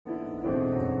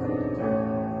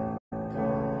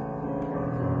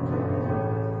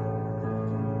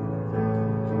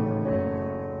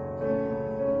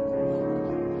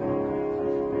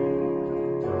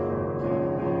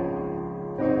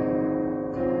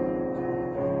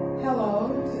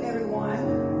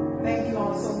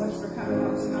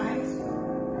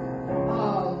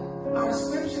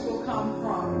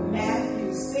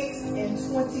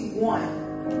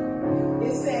21.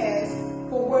 It says,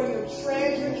 "For where your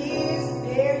treasure is,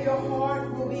 there your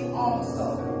heart will be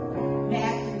also."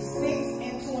 Matthew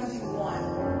 6:21.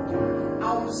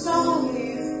 Our song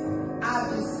is, "I've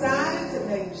decided to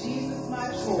make Jesus my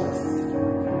choice."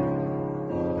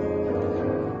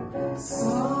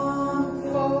 Some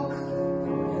folk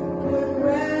would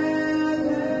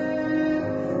rather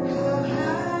have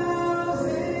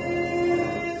houses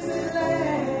and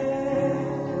land.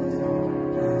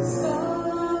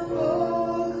 Some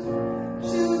folk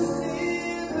choose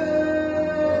silver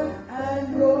and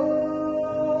gold.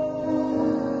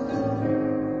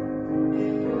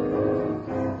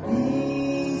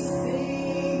 These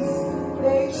things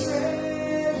they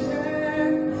treasure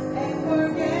and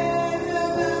forget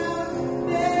about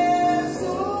their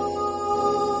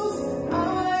souls. I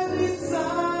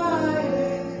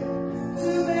decided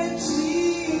to make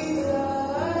Jesus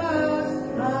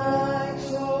my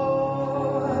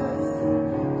choice.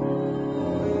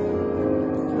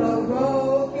 The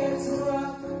road gets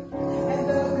rough and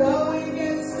the going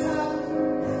gets tough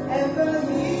and the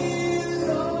years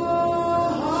are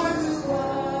hard to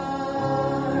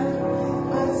climb.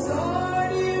 I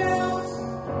started out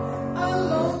a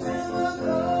long time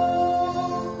ago.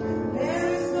 There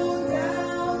is no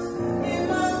doubt in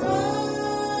my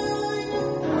mind.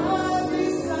 I've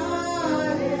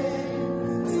decided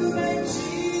to make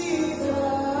Jesus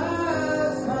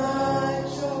my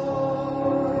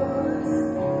choice.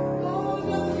 Oh,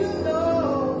 don't you know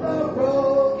the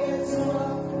road gets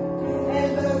rough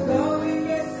and the going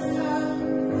gets tough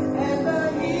and the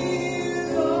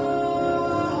hills are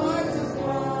hard to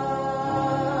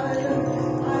climb.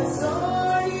 I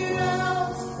started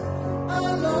out a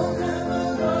long time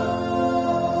ago.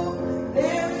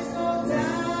 There is no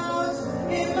doubt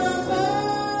in my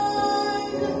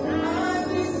mind. I've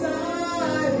decided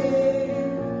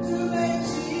to make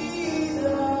Jesus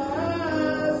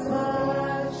my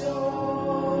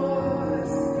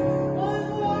choice. One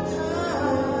more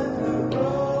time, the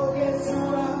road gets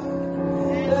rough,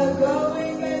 the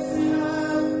going gets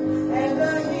tough, and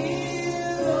the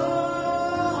hills are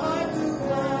hard to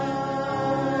climb.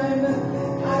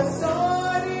 I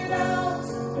started out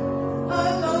a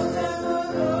long time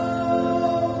ago.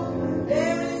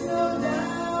 There is no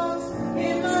doubt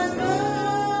in my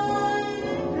mind.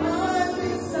 I've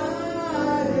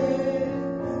decided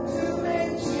to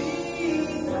make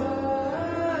Jesus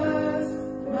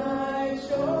my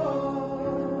choice.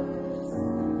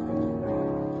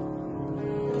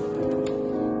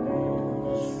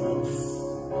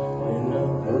 When the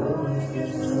road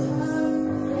gets tough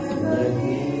and the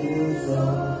hills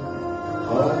are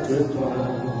hard to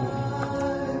climb,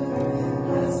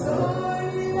 I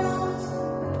started out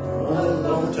a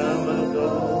long time ago,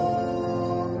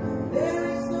 there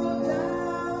is no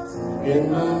doubt in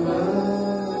my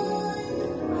mind,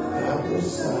 I've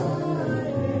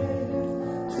decided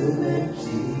to make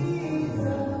Jesus.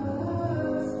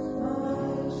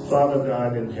 Father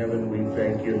God in heaven, we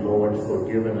thank you, Lord, for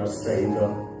giving us favor.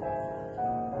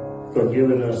 For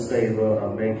giving us favor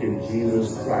of making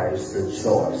Jesus Christ the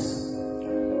choice.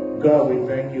 God, we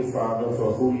thank you, Father,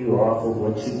 for who you are, for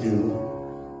what you do.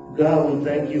 God, we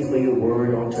thank you for your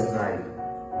word on tonight.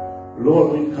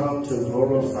 Lord, we come to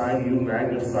glorify you,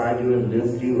 magnify you, and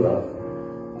lift you up.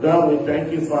 God, we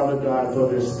thank you, Father God, for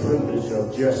this privilege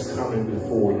of just coming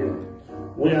before you.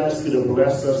 We ask you to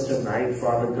bless us tonight,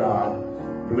 Father God.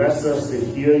 Bless us to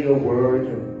hear your word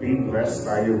and be blessed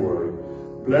by your word.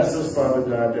 Bless us, Father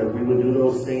God, that we would do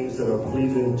those things that are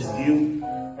pleasing to you,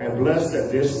 and bless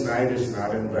that this night is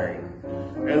not in vain.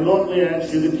 And Lord, we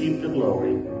ask you to keep the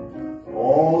glory,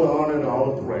 all the honor and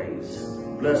all the praise.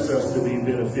 Bless us to be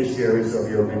beneficiaries of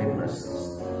your many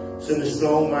blessings. It's in the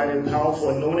strong, mighty, powerful,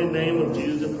 anointed name of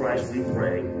Jesus Christ we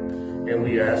pray, and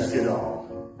we ask it all.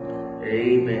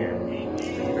 Amen.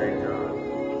 Thank God.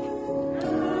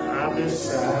 I've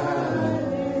decided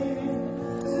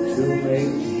to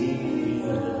make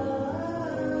Jesus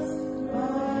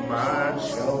my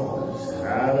choice.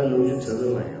 Hallelujah to the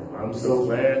Lamb. I'm so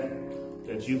glad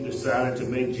that you've decided to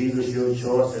make Jesus your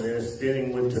choice, and it's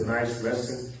fitting with tonight's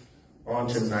lesson on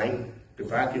tonight.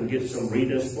 If I can get some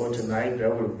readers for tonight,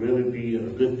 that would really be a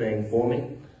good thing for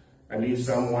me. I need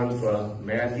someone for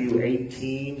Matthew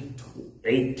 18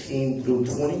 through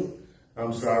 20.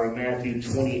 I'm sorry, Matthew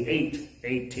 28,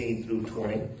 18 through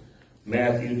 20.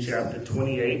 Matthew chapter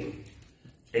 28,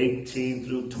 18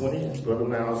 through 20. Brother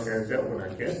Miles has that one,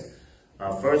 I guess.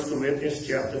 1 Corinthians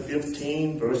chapter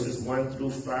 15, verses 1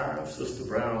 through 5. Sister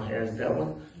Brown has that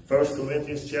one. 1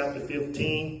 Corinthians chapter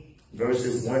 15,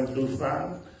 verses 1 through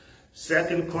 5.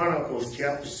 2 Chronicles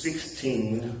chapter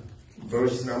 16,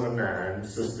 verse number 9.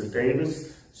 Sister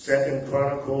Davis, 2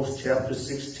 Chronicles chapter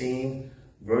 16,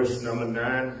 verse number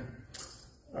 9.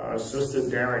 Sister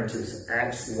Darrington's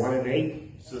Acts 1 and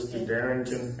 8. Sister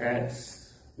Darrington,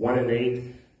 Acts 1 and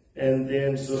 8. And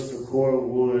then Sister Cora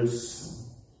Woods,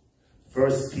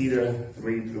 1 Peter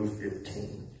 3 through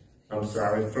 15. I'm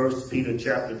sorry, 1 Peter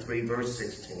chapter 3, verse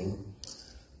 16.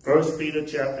 1 Peter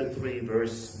chapter 3,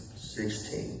 verse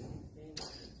 16.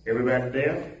 Everybody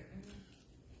there?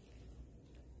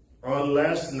 On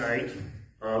last night,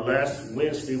 last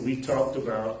Wednesday, we talked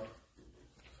about,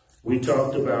 no,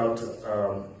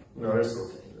 that's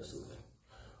okay.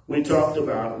 We talked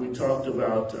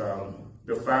about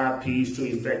the 5 P's to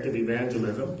effective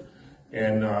evangelism.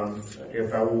 And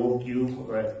if I awake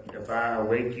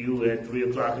you at 3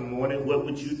 o'clock in the morning, what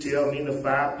would you tell me the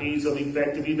 5 P's of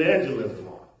effective evangelism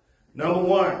are? Number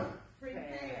 1.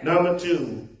 Prepare. Number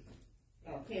 2.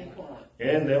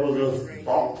 And there was a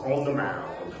balk on the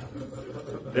mound.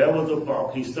 There was a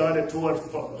balk. He started towards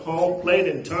home plate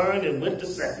and turned and went to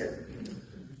second.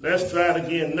 Let's try it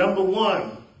again. Number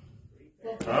 1.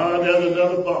 There's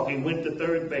another balk. He went to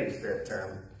third base that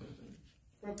time.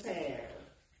 Prepare.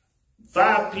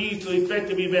 5 P's to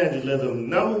effective evangelism.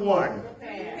 Number 1.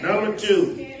 Prepare. Number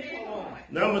 2.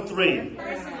 Number 3.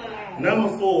 Number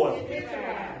 4.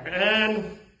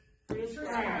 And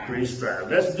prescribe.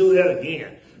 Let's do that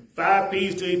again. 5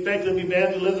 P's to effective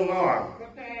evangelism are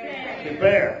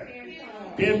prepare,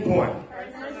 pinpoint,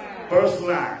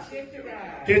 personalize,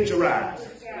 picturize,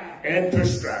 and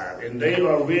prescribe. And they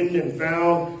are written and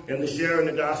found in the Sharing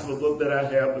the Gospel book that I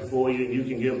have before you. And you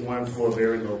can get one for a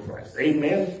very low price.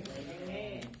 Amen?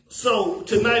 So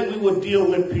tonight we will deal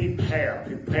with prepare.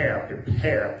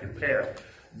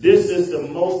 This is the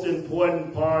most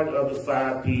important part of the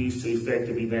 5 P's to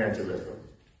effective evangelism.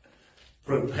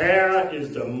 Prepare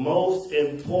is the most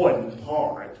important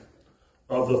part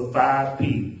of the 5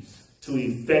 P's to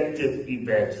effective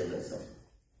evangelism.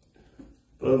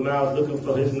 Brother Miles looking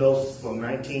for his notes from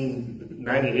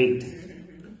 1998.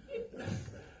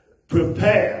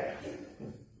 Prepare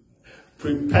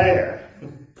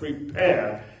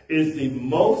is the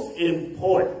most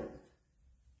important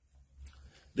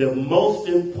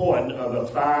of the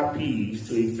 5 P's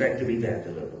to effective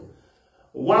evangelism.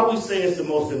 Why we say it's the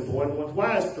most important one?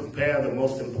 Why is prepare the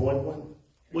most important one?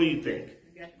 What do you think?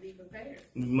 You got to be prepared.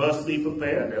 You must be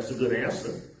prepared. That's a good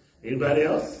answer. Anybody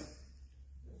else?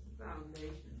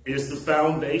 It's the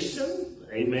foundation.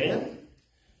 Amen.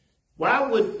 Why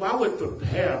would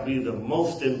prepare be the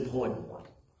most important one?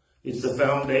 It's the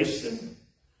foundation.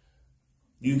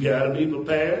 You got to be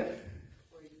prepared.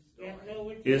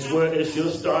 It's your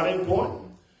starting point.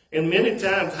 And many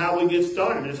times how we get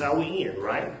started is how we end,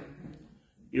 right?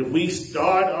 If we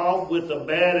start off with a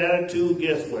bad attitude,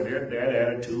 guess what? That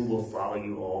attitude will follow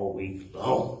you all week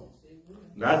long.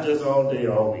 Not just all day,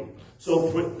 all week.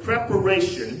 So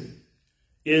preparation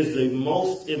is the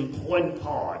most important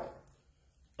part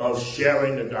of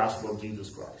sharing the gospel of Jesus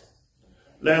Christ.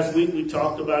 Last week we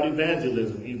talked about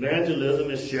evangelism. Evangelism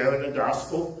is sharing the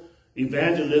gospel.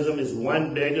 Evangelism is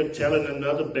one beggar telling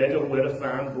another beggar where to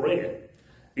find bread.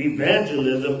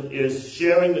 Evangelism is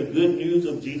sharing the good news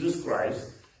of Jesus Christ.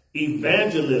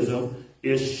 Evangelism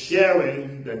is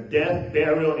sharing the death,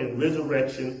 burial, and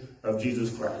resurrection of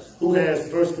Jesus Christ. Who has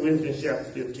 1 Corinthians chapter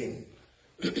 15?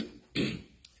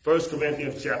 1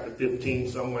 Corinthians chapter 15.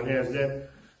 Someone has that?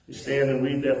 You stand and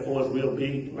read that for us real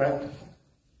big, right?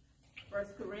 1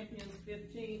 Corinthians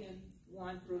 15 and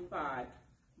 1 through 5.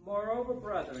 Moreover,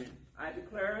 brethren, I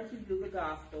declare unto you the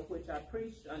gospel which I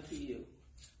preached unto you,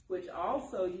 which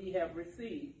also ye have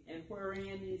received, and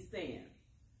wherein ye stand,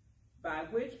 by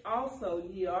which also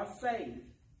ye are saved,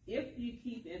 if ye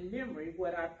keep in memory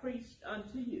what I preached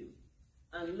unto you,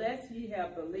 unless ye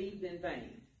have believed in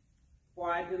vain. For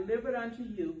I delivered unto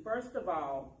you, first of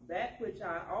all, that which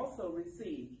I also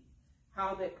received,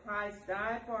 how that Christ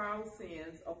died for our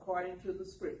sins according to the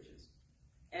Scriptures,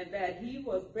 and that he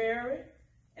was buried,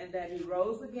 and that he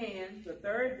rose again the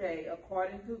third day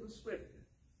according to the Scripture,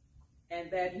 and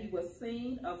that he was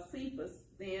seen of Cephas,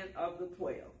 then of the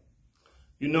 12.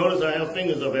 You notice I have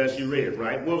fingers up as you read,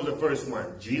 right? What was the first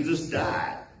one? Jesus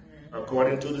died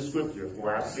according to the Scripture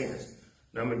for our sins.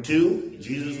 Number 2,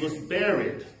 Jesus was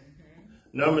buried.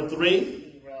 Number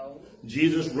 3,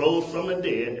 Jesus rose from the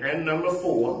dead. And number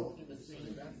 4,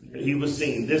 he was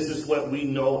seen. This is what we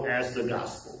know as the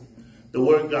gospel. The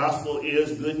word gospel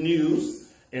is good news.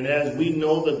 And as we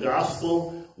know the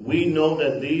gospel, we know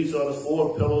that these are the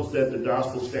 4 pillars that the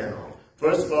gospel stands on.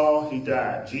 First of all, he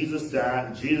died. Jesus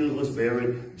died. Jesus was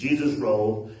buried. Jesus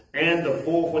rose. And the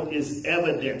 4th one is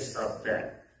evidence of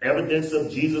that. Evidence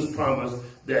of Jesus' promise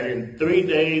that in 3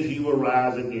 days he will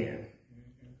rise again.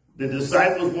 The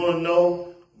disciples want to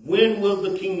know, when will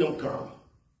the kingdom come?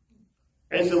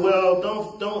 And said,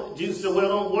 well, Jesus said, well,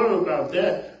 don't worry about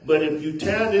that. But if you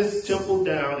tear this temple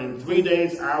down in 3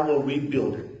 days, I will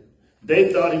rebuild it.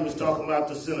 They thought he was talking about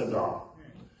the synagogue.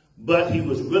 But he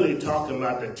was really talking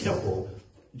about the temple,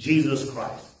 Jesus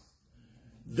Christ.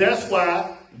 That's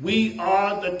why we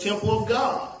are the temple of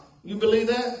God. You believe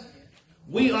that?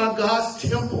 We are God's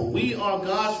temple. We are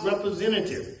God's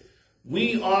representative.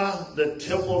 We are the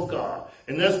temple of God.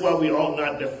 And that's why we ought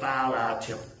not defile our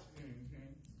temple.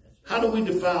 How do we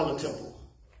defile the temple?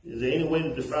 Is there any way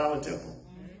to defile the temple?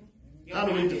 How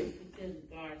do we do? Because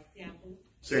God's temple.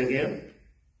 Say again.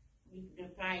 You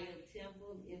defile your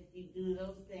temple if you do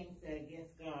those things that are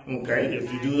against God. Okay,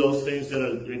 if you do those things that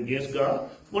are against God,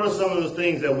 what are some of the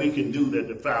things that we can do that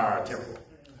defile our temple?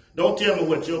 Don't tell me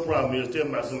what your problem is. Tell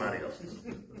me about somebody else's.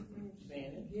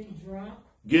 Getting drunk.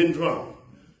 Getting drunk.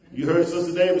 You heard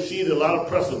Sister David, she eat a lot of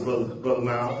pretzels, Brother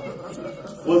Miles.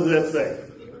 What does that say?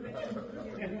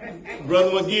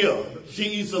 Brother McGill, she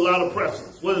eats a lot of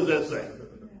pretzels. What does that say?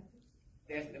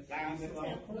 That's the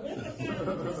temple.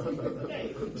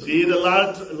 She eat a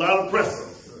lot of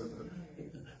pretzels.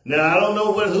 Now, I don't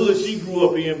know what hood she grew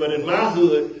up in, but in my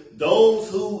hood, those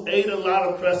who ate a lot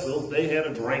of pretzels, they had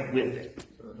a drink with it.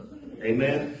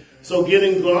 Amen. So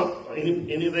getting drunk,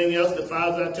 anything else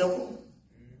defiles our temple?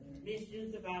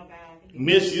 Misuse of our body.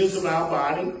 Misuse of our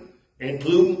body,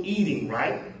 including eating,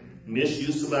 right?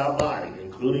 Misuse of our body,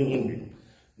 including eating.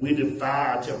 We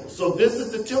defile our temple. So this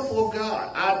is the temple of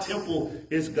God. Our temple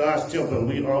is God's temple, and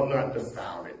we ought not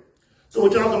defile it. So we're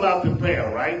talking about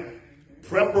prepare, right?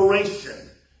 Preparation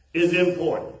is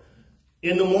important.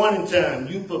 In the morning time,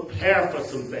 you prepare for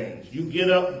some things. You get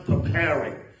up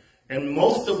preparing. And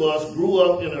most of us grew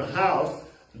up in a house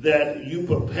that you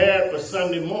prepared for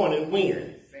Sunday morning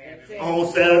when? On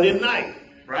Saturday night,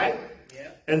 right?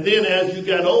 Yep. And then as you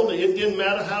got older, it didn't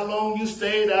matter how long you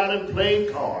stayed out and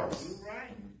played cards.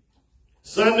 Right.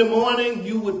 Sunday morning,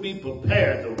 you would be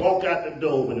prepared to walk out the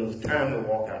door when it was time to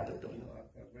walk out the door.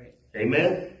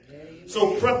 Amen?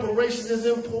 So preparation is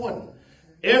important.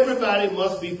 Everybody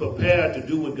must be prepared to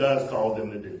do what God's called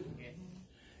them to do.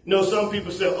 You know, some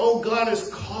people say, oh, God is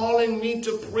calling me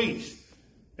to preach.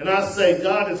 And I say,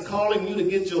 God is calling you to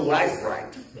get your life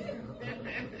right.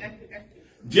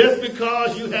 Just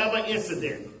because you have an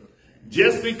incident,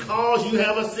 just because you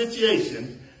have a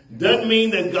situation, doesn't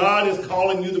mean that God is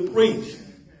calling you to preach.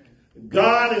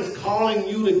 God is calling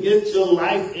you to get your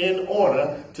life in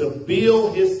order to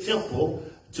build his temple,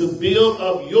 to build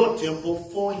up your temple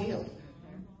for him.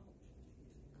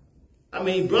 I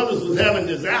mean, brothers was having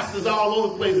disasters all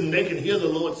over the place, and they can hear the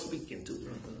Lord speaking to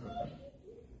them.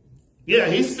 Yeah,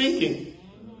 he's speaking.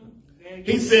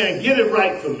 He's saying, get it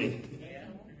right for me.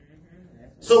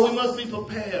 So we must be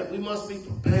prepared. We must be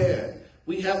prepared.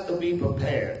 We have to be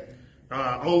prepared.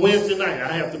 On Wednesday night,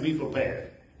 I have to be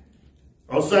prepared.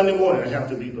 On Sunday morning, I have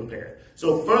to be prepared.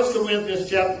 So 1 Corinthians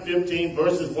chapter 15,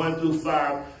 verses 1 through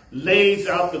 5, lays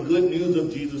out the good news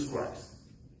of Jesus Christ.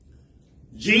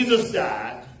 Jesus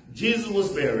died. Jesus was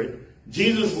buried,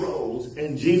 Jesus rose,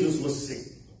 and Jesus was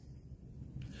seen.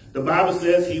 The Bible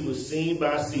says he was seen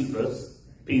by Cephas,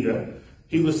 Peter.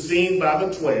 He was seen by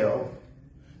the 12.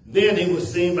 Then he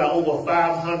was seen by over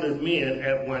 500 men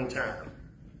at one time.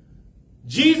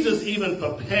 Jesus even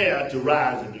prepared to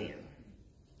rise again.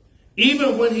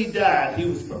 Even when he died, he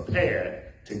was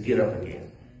prepared to get up again.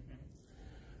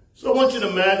 So I want you to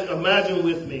imagine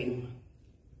with me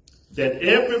that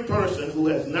every person who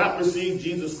has not received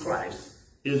Jesus Christ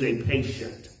is a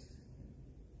patient.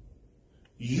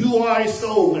 You are a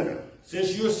soul winner.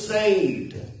 Since you're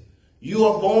saved, you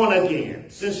are born again.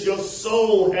 Since your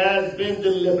soul has been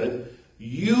delivered,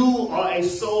 you are a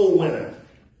soul winner.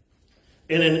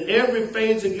 And in every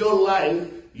phase of your life,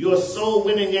 your soul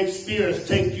winning experience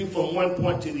takes you from one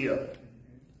point to the other.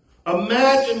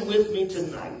 Imagine with me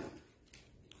tonight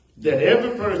that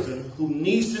every person who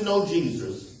needs to know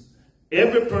Jesus,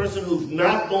 every person who's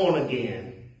not born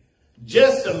again,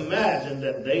 just imagine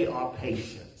that they are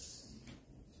patients.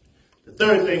 The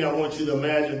third thing I want you to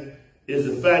imagine is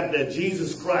the fact that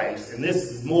Jesus Christ, and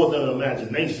this is more than an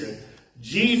imagination,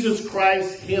 Jesus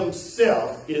Christ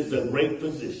himself is the great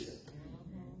physician.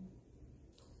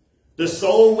 The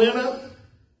soul winner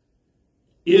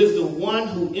is the one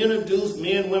who introduced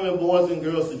men, women, boys, and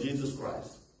girls to Jesus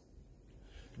Christ.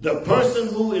 The person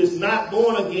who is not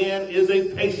born again is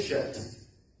a patient.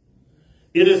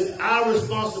 It is our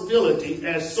responsibility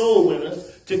as soul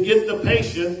winners to get the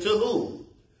patient to who?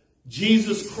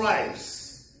 Jesus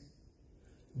Christ.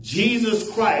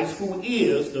 Jesus Christ, who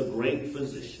is the great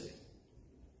physician.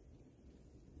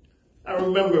 I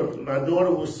remember my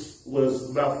daughter was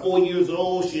about 4 years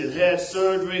old. She had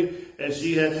surgery, and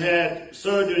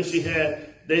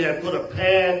they had put a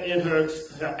pad in her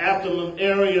abdomen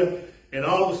area, and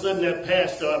all of a sudden that pad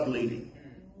started bleeding.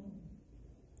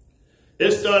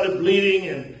 It started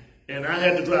bleeding, and I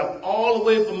had to drive all the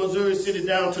way from Missouri City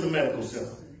down to the medical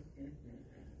center.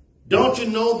 Don't you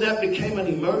know that became an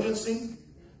emergency?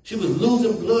 She was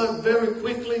losing blood very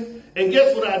quickly. And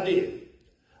guess what I did?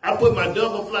 I put my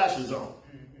double flashes on.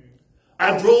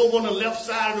 I drove on the left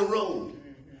side of the road.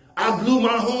 I blew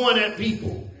my horn at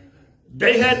people.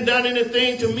 They hadn't done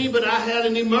anything to me, but I had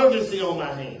an emergency on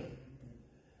my hand.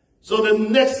 So the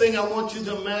next thing I want you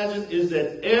to imagine is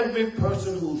that every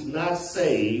person who's not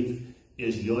saved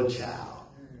is your child.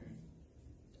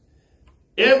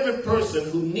 Every person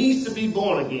who needs to be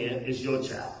born again is your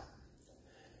child.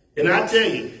 And I tell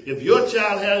you, if your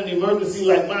child had an emergency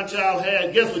like my child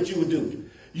had, guess what you would do?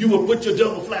 You would put your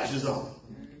double flashes on.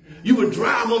 You would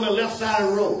drive on the left side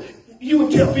of the road. You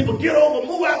would tell people, get over,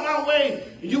 move out my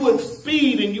way. You would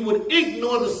speed and you would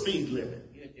ignore the speed limit.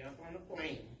 You'd jump on the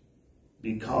plane.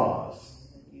 Because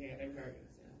You had an emergency.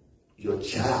 your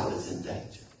child is in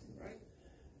danger.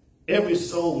 Every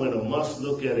soul winner must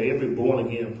look at every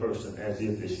born-again person as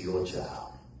if it's your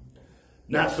child,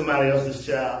 not somebody else's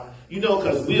child. You know,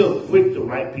 because we're quick to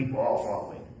write people off,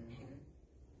 aren't we?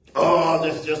 Oh,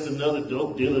 that's just another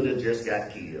dope dealer that just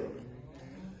got killed.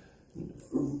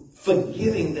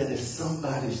 Forgetting that it's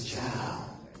somebody's child.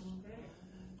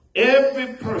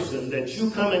 Every person that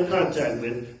you come in contact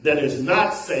with that is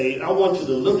not saved, I want you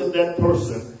to look at that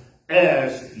person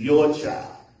as your child.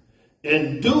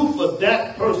 And do for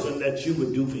that person that you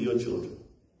would do for your children.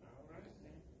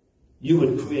 You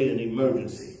would create an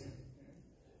emergency.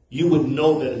 You would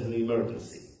know that it's an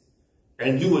emergency.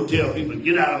 And you would tell people,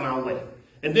 get out of my way.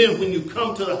 And then when you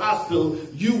come to the hospital,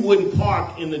 you wouldn't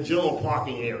park in the general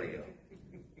parking area.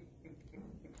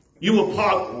 You would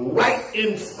park right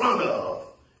in front of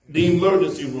the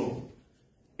emergency room.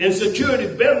 And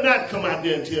security better not come out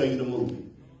there and tell you to move.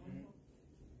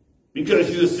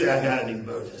 Because you'll say, I got an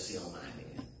emergency on my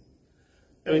hand.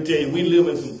 Let me tell you, we live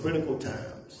in some critical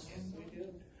times.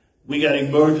 We got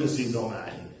emergencies on our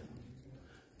hand.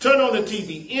 Turn on the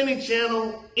TV, any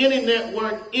channel, any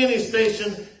network, any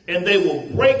station, and they will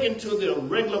break into their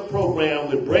regular program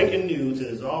with breaking news, and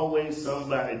there's always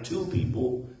somebody, 2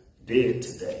 people dead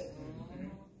today.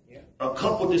 A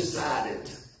couple decided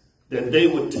that they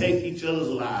would take each other's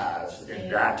lives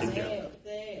and die together.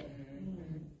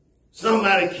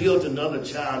 Somebody killed another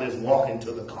child that's walking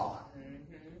to the car.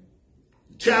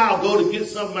 Child go to get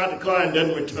something out of the car and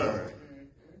doesn't return.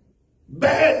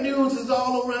 Bad news is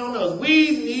all around us.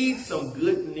 We need some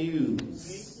good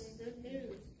news.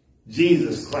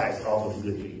 Jesus Christ offers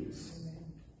good news.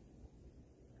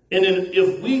 And then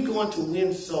if we're going to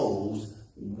win souls,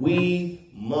 we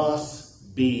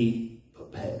must be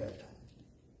prepared.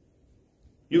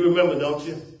 You remember, don't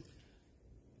you?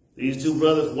 These 2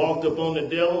 brothers walked up on the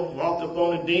devil, walked up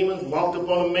on the demons, walked up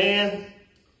on a man,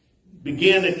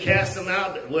 began to cast them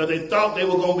out. Well, they thought they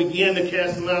were going to begin to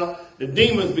cast them out. The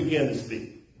demons began to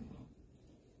speak.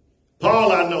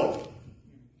 Paul, I know.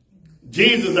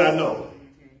 Jesus, I know.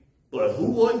 But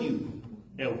who are you?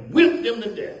 And whipped them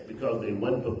to death because they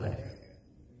wasn't prepared.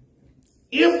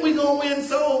 If we're going to win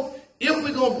souls, if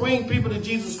we're going to bring people to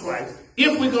Jesus Christ,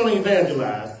 if we're going to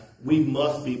evangelize, we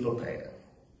must be prepared.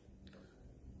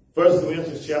 1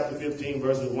 Corinthians chapter 15,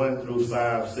 verses 1 through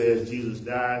 5 says, Jesus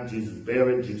died, Jesus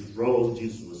buried, Jesus rose,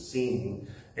 Jesus was seen,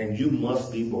 and you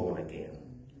must be born again.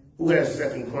 Who has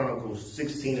 2 Chronicles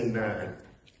 16 and 9?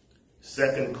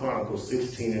 2 Chronicles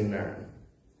 16 and 9.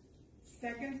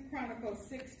 2 Chronicles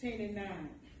 16 and 9.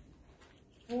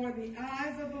 For the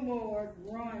eyes of the Lord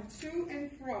run to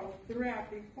and fro throughout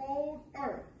the whole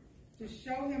earth to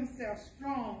show himself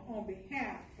strong on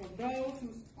behalf of those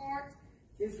whose heart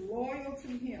is loyal to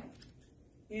him.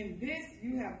 In this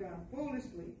you have done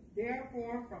foolishly.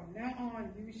 Therefore, from now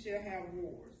on you shall have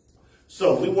wars.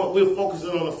 So we're focusing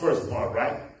on the first part,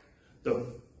 right?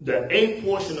 The 8th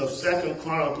portion of 2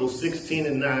 Chronicles 16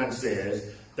 and 9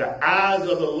 says, the eyes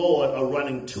of the Lord are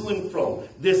running to and fro.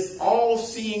 This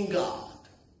all-seeing God.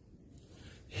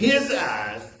 His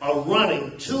eyes are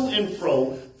running to and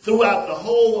fro throughout the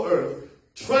whole earth,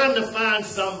 trying to find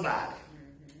somebody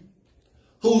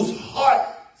whose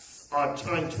hearts are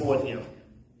turned toward him.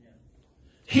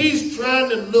 He's trying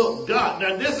to look, God.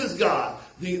 Now this is God,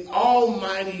 the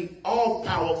almighty,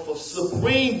 all-powerful,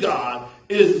 supreme God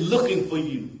is looking for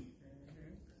you.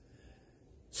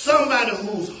 Somebody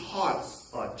whose hearts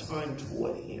are turned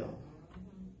toward him.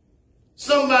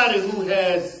 Somebody who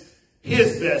has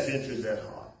his best interest at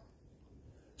heart.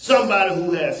 Somebody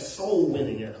who has soul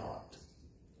winning at heart.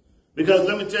 Because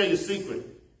let me tell you a secret.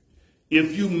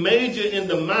 If you major in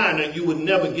the minor, you would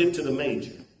never get to the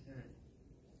major.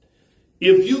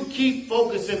 If you keep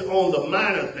focusing on the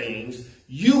minor things,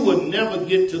 you would never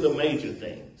get to the major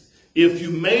things. If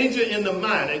you major in the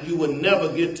minor, you would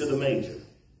never get to the major.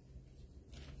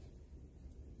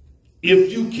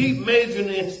 If you keep majoring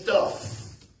in stuff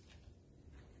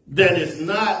that is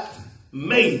not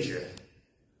major,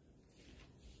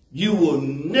 you will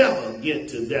never get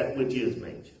to that which is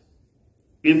major.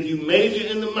 If you major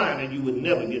in the minor, you would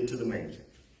never get to the major.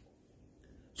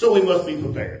 So we must be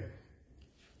prepared.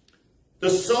 The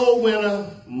soul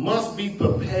winner must be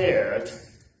prepared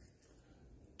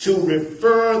to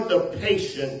refer the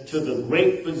patient to the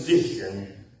great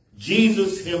physician,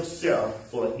 Jesus himself,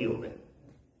 for healing.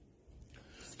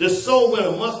 The soul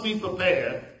winner must be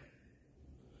prepared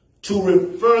to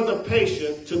refer the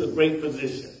patient to the great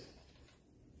physician.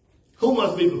 Who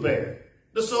must be prepared?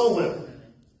 The soul winner.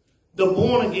 The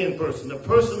born again person, the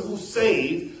person who's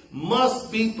saved,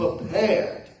 must be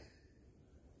prepared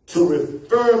to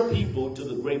refer people to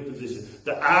the great physician.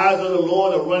 The eyes of the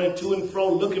Lord are running to and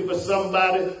fro looking for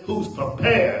somebody who's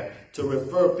prepared to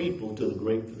refer people to the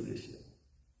great physician.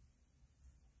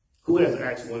 Who has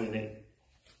Acts 1 and 8?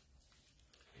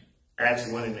 Acts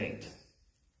 1 and 8.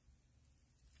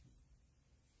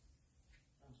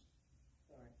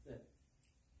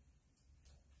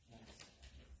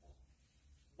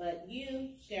 But you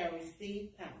shall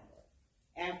receive power.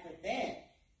 After that,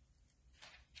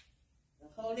 the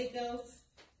Holy Ghost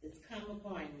is come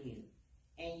upon you,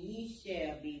 and ye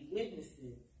shall be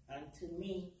witnesses unto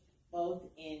me both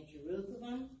in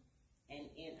Jerusalem and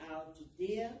in all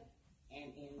Judea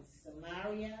and in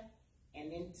Samaria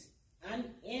and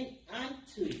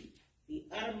unto the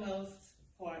uttermost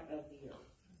part of the earth.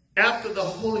 After the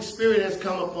Holy Spirit has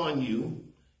come upon you,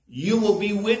 you will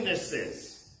be witnesses.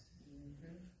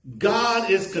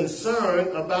 God is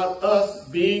concerned about us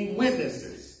being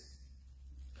witnesses.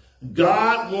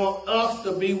 God wants us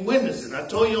to be witnesses. I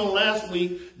told you on last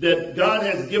week that God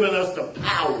has given us the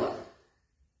power,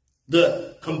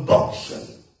 the combustion,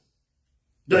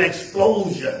 the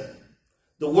explosion.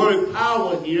 The word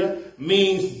power here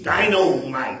means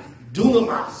dynamite,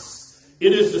 dunamis.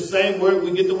 It is the same word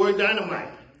we get the word dynamite.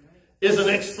 It's an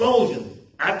explosion.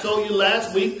 I told you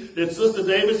last week that Sister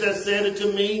Davis has said it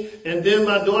to me, and then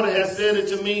my daughter has said it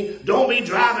to me, don't be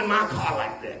driving my car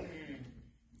like that.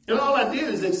 And all I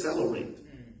did is accelerate.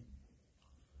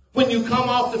 When you come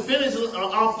off the finish,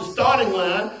 off the starting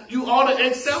line, you ought to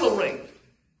accelerate.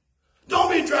 Don't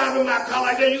be driving my car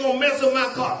like that. You're going to mess up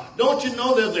my car. Don't you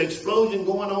know there's an explosion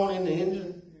going on in the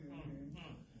engine?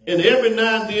 And every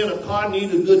now and then a car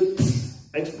needs a good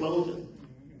explosion.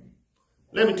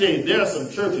 Let me tell you, there are some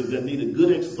churches that need a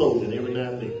good explosion every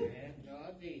now and then.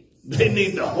 They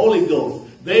need the Holy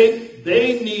Ghost.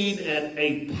 They need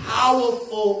a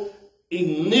powerful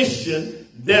ignition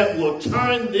that will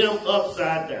turn them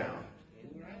upside down.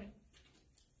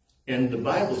 And the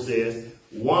Bible says,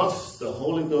 once the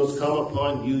Holy Ghost come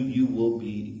upon you, you will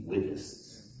be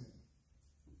witnesses.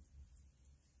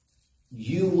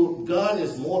 God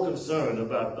is more concerned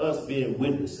about us being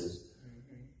witnesses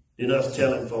than us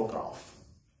telling folk off.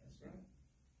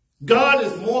 God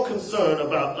is more concerned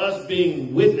about us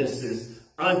being witnesses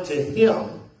unto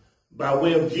him by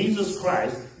way of Jesus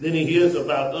Christ than he is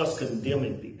about us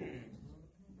condemning people.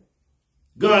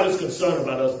 God is concerned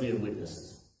about us being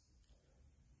witnesses.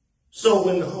 So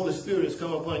when the Holy Spirit has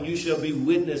come upon you, shall be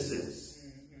witnesses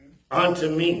unto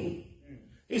me.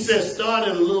 He says, start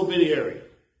in a little bitty area.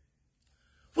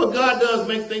 For God does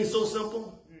make things so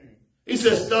simple. He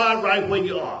says, start right where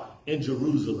you are in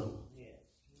Jerusalem.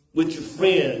 With your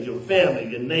friends, your family,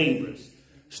 your neighbors.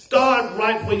 Start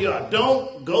right where you are.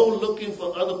 Don't go looking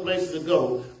for other places to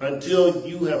go until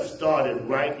you have started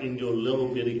right in your little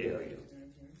bitty area.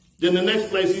 Then the next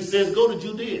place he says, go to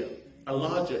Judea, a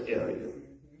larger area.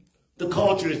 The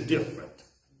culture is different.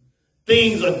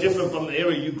 Things are different from the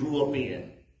area you grew up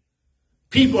in.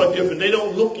 People are different. They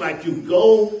don't look like you.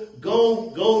 Go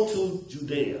to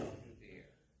Judea.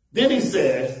 Then he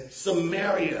says,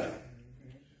 Samaria.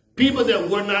 People that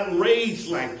were not raised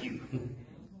like you.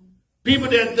 People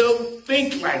that don't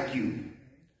think like you.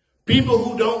 People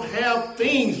who don't have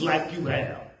things like you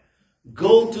have.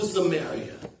 Go to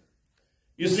Samaria.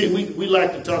 You see, we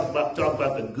like to talk about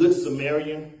the Good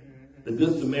Samaritan. The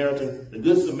Good Samaritan. The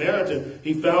Good Samaritan,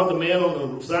 he found the man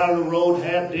on the side of the road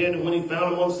half dead. And when he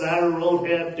found him on the side of the road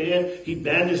half dead, he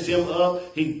bandaged him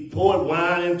up. He poured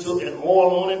wine into and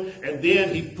oil on him. And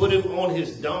then he put him on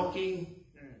his donkey.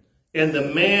 And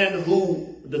the man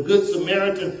the Good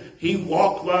Samaritan, he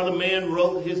walked while the man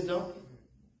rode his donkey.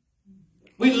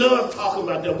 We love talking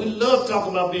about that. We love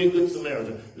talking about being a Good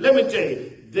Samaritan. Let me tell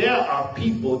you, there are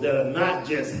people that are not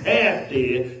just half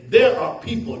dead. There are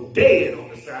people dead on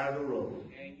the side of the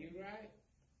road. And you're right.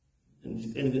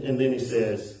 And then he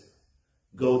says,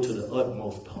 go to the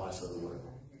utmost parts of the world.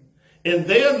 And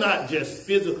they're not just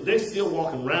physical. They're still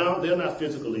walking around. They're not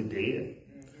physically dead.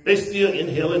 They still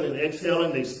inhaling and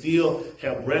exhaling. They still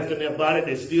have breath in their body.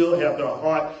 They still have their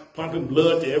heart pumping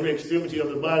blood to every extremity of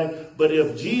the body. But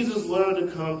if Jesus were to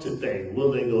come today,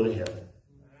 will they go to heaven?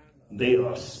 They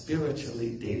are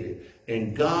spiritually dead.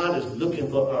 And God is looking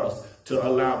for us to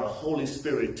allow the Holy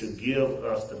Spirit to give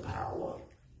us the power.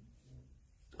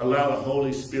 Allow the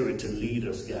Holy Spirit to lead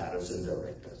us, guide us, and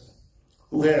direct us.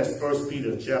 Who has 1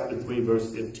 Peter chapter 3,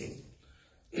 verse 15?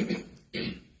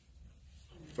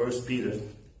 1 Peter.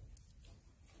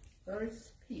 1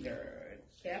 Peter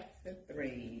chapter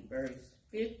 3, verse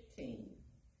 15.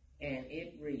 And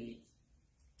it reads,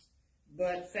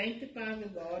 but sanctify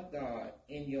the Lord God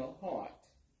in your heart,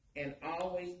 and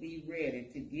always be ready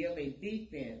to give a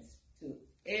defense to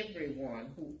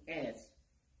everyone who asks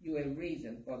you a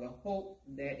reason for the hope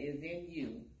that is in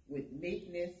you with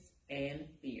meekness and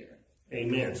fear.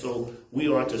 Amen. So we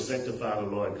are to sanctify the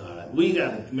Lord God. We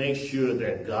got to make sure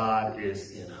that God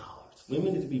is in our hearts. We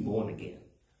need to be born again.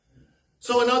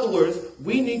 So in other words,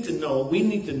 we need to know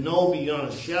beyond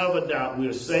a shadow of a doubt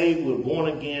we're saved, we're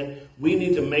born again. We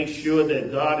need to make sure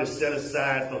that God is set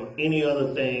aside from any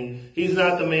other thing. He's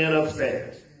not the man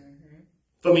upstairs.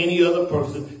 From any other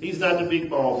person. He's not the big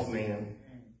boss man.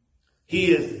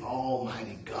 He is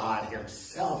Almighty God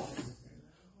himself.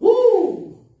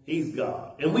 Woo! He's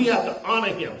God. And we have to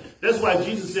honor him. That's why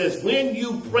Jesus says, when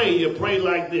you pray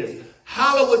like this.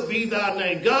 Hallowed be thy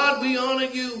name. God, we honor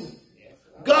you.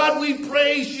 God, we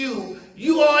praise you.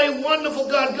 You are a wonderful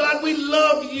God. God, we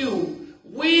love you.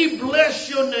 We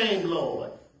bless your name,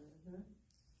 Lord.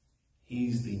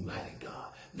 He's the mighty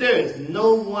God. There is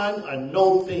no one or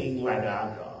no thing like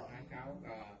our God. Like our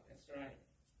God. That's right.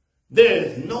 There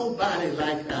is nobody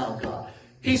like our God.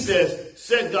 He says,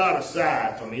 set God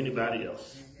aside from anybody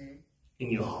else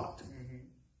in your heart.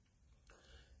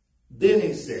 Then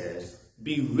he says,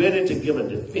 be ready to give a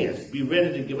defense. Be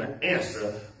ready to give an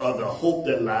answer of the hope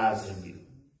that lies in you.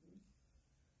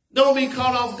 Don't be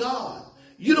caught off guard.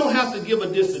 You don't have to give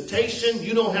a dissertation.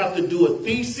 You don't have to do a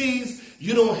thesis.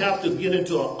 You don't have to get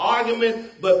into an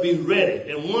argument, but be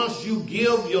ready. And once you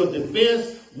give your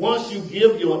defense, once you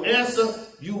give your answer,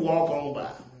 you walk on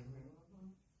by.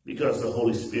 Because the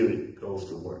Holy Spirit goes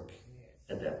to work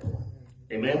at that point.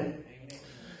 Amen?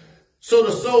 So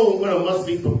the soul winner must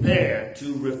be prepared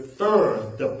to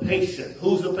refer the patient.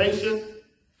 Who's the patient?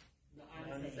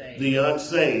 The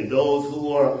unsaved. Those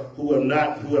who have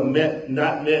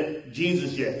not met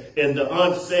Jesus yet. And the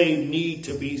unsaved need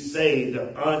to be saved.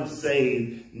 The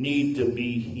unsaved need to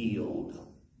be healed.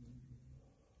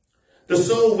 The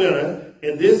soul winner,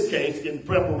 in this case, in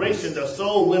preparation, the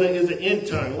soul winner is an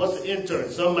intern. What's an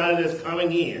intern? Somebody that's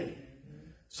coming in.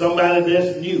 Somebody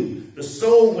that's new. The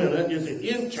soul winner is an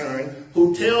intern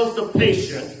who tells the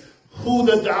patient who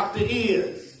the doctor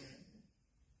is.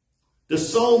 The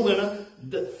soul winner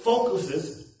that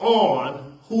focuses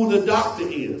on who the doctor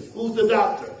is. Who's the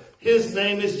doctor? His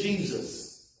name is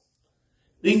Jesus.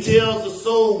 He tells the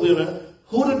soul winner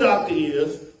who the doctor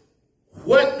is,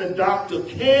 what the doctor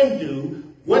can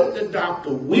do, what the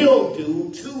doctor will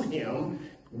do to him,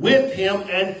 with him,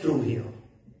 and through him.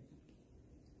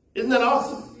 Isn't that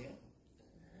awesome? Yeah.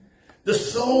 The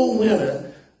soul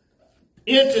winner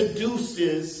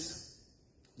introduces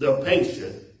the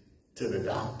patient to the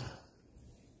doctor.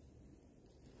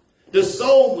 The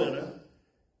soul winner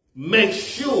makes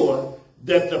sure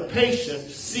that the patient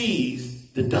sees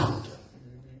the doctor.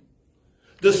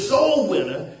 The soul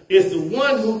winner is the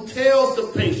one who tells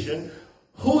the patient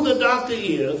who the doctor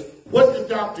is, what the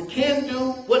doctor can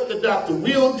do, what the doctor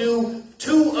will do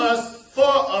to us,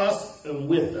 for us, and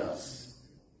with us.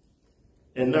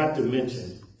 And not to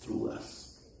mention through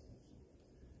us.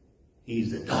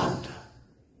 He's the doctor.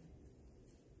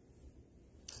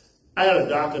 I had a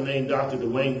doctor named Dr.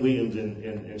 Dwayne Williams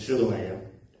in Sugarland.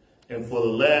 And for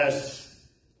the last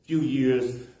few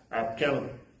years, I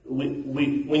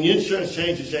when your insurance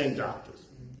changes, you change doctors.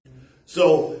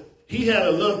 So he had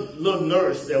a little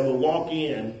nurse that would walk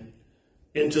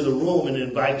into the room and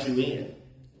invite you in.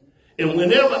 And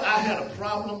whenever I had a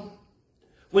problem,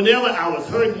 whenever I was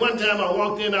hurting, one time I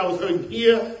walked in, I was hurting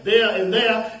here, there, and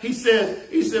there. He said,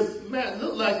 man,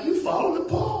 look like you falling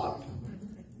apart.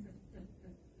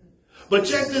 But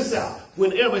check this out.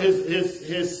 Whenever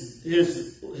his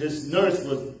his nurse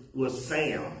was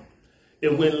Sam.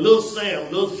 And when little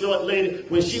Sam, little short lady,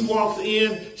 when she walks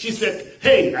in, she said,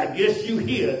 "Hey, I guess you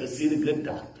here to see the good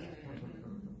doctor."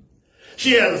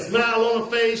 She had a smile on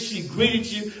her face. She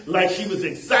greeted you like she was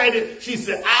excited. She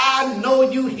said, "I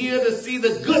know you here to see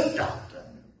the good doctor."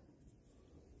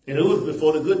 And it was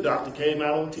before the good doctor came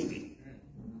out on TV.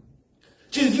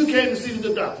 She said, "You came to see the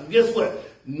good doctor." Guess what?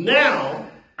 Now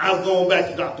I'm going back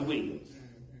to Dr. Williams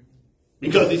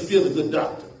because he's still a good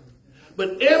doctor.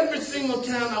 But every single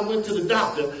time I went to the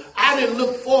doctor, I didn't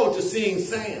look forward to seeing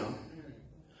Sam.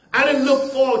 I didn't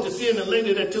look forward to seeing the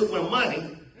lady that took my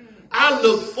money. I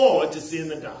looked forward to seeing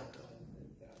the doctor.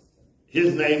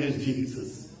 His name is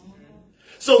Jesus.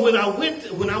 So when I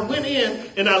went in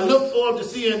and I looked forward to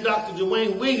seeing Dr.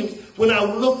 Dwayne Williams, when I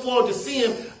look forward to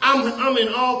seeing him, I'm in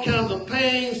all kinds of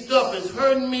pain. Stuff is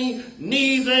hurting me.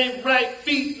 Knees ain't right.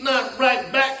 Feet not right.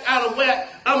 Back out of whack.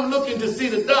 I'm looking to see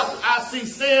the doctor. I see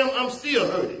Sam. I'm still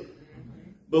hurting.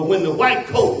 But when the white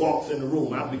coat walks in the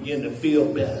room, I begin to feel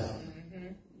better.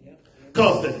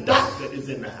 Because the doctor is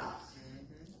in the house.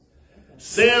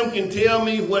 Sam can tell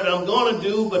me what I'm going to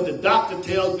do, but the doctor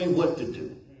tells me what to do.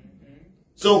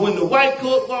 So when the white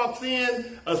coat walks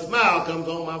in, a smile comes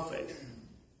on my face.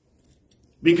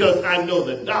 Because I know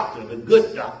the doctor, the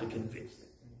good doctor, can fix it.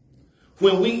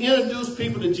 When we introduce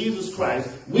people to Jesus Christ,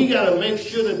 we got to make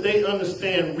sure that they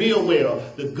understand real well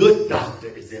the good doctor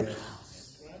is in the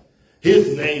house.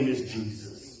 His name is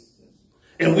Jesus.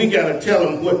 And we got to tell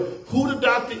them who the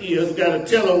doctor is. We got to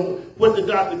tell them what the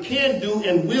doctor can do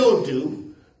and will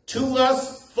do to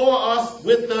us, for us,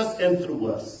 with us, and through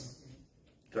us.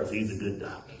 Because he's a good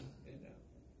doctor.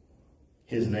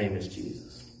 His name is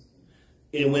Jesus.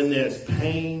 And when there's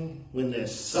pain, when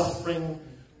there's suffering,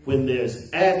 when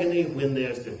there's agony, when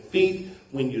there's defeat,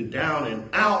 when you're down and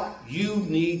out, you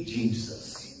need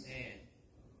Jesus.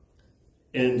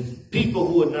 And people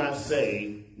who are not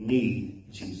saved need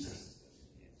Jesus.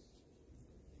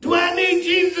 Do I need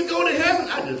Jesus to go to heaven?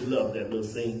 I just love that little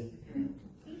scene.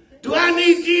 Do I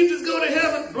need Jesus to go to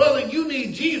heaven? Brother, you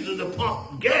need Jesus to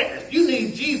pump gas. You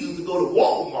need Jesus to go to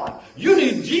Walmart. You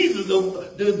need Jesus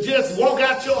to just walk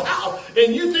out your house.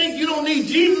 And you think you don't need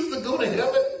Jesus to go to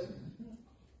heaven?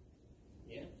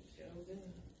 Yeah.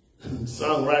 The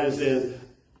songwriter says,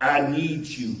 "I need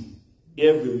you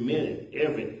every minute,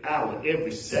 every hour,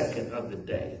 every second of the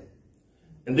day."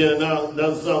 And then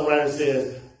another songwriter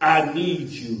says, "I need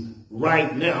you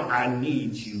right now. I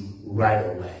need you right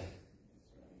away.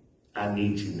 I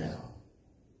need you now."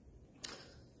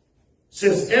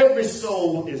 Since every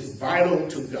soul is vital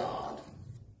to God,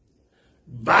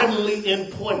 vitally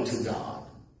important to God,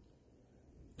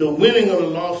 the winning of a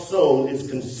lost soul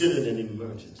is considered an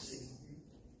emergency.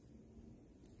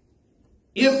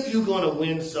 If you're going to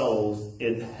win souls,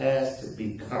 it has to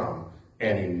become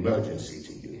an emergency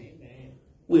to you.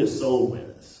 We're soul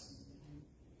winners.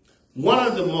 One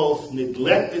of the most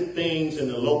neglected things in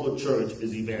the local church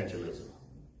is evangelism.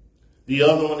 The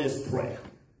other one is prayer.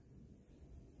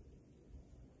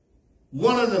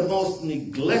 One of the most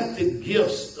neglected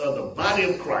gifts of the body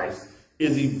of Christ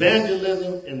is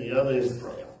evangelism, and the other is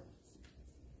prayer.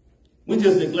 We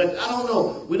just neglect. I don't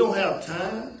know. We don't have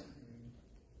time.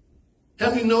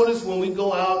 Have you noticed when we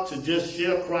go out to just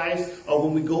share Christ, or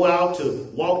when we go out to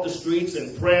walk the streets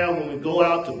in prayer, when we go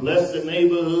out to bless the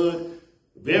neighborhood,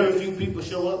 very few people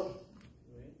show up?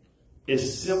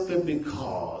 It's simply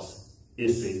because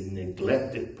it's a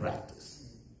neglected practice.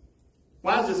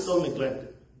 Why is it so neglected?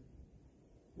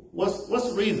 What's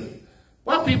the reason?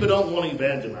 Why people don't want to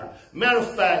evangelize? Matter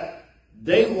of fact,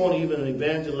 they won't even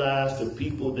evangelize to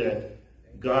people that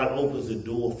God opens the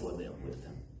door for them with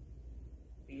them.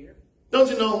 Don't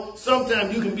you know,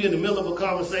 sometimes you can be in the middle of a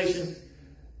conversation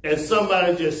and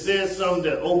somebody just says something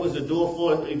that opens the door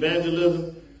for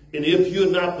evangelism, and if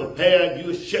you're not prepared,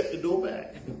 you shut the door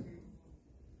back.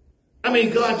 I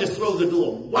mean, God just throws the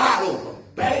door wide open,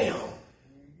 bam,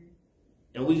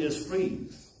 and we just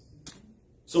freeze.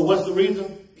 So what's the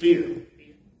reason? Fear.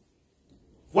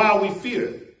 Why are we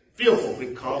fearful?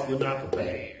 Because we're not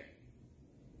prepared.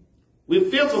 We're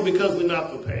fearful because we're not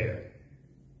prepared.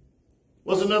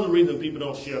 What's another reason people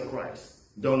don't share Christ,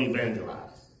 don't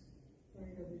evangelize?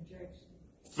 Afraid of rejection.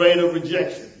 Afraid of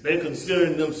rejection. They're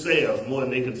considering themselves more than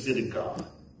they consider God.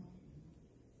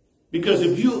 Because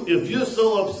if you're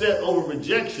so upset over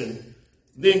rejection,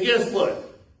 then guess what?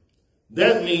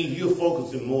 That means you're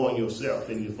focusing more on yourself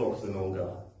than you're focusing on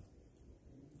God.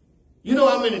 You know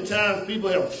how many times people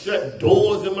have shut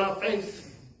doors in my face?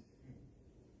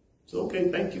 So, okay,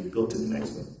 thank you. Go to the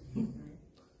next one.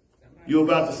 You're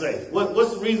about to say,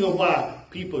 what's the reason why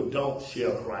people don't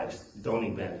share Christ, don't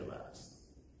evangelize?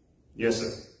 Yes,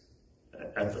 sir.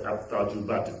 I thought you were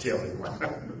about to tell me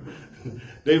why.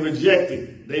 They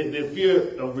rejected. They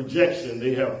fear of rejection.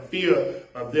 They have fear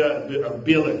of their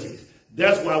abilities.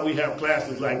 That's why we have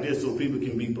classes like this, so people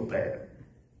can be prepared.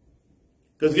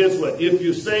 Because guess what? If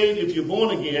you're saved, if you're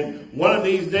born again, one of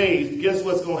these days, guess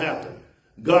what's going to happen?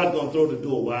 God's going to throw the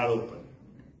door wide open.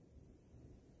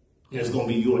 And it's going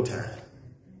to be your time.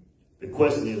 The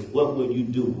question is, what will you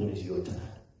do when it's your time?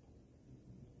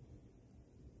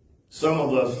 Some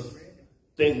of us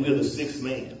think we're the sixth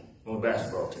man on a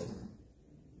basketball team.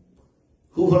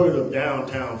 Who heard of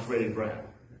downtown Freddie Brown?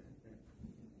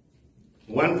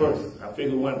 One person. I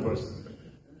figured one person.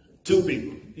 Two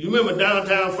people. You remember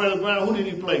downtown Freddie Brown? Who did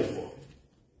he play for?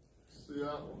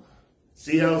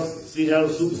 Seattle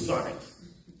Supersonics.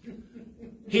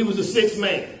 He was the sixth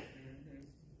man.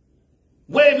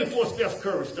 Way before Steph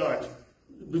Curry started.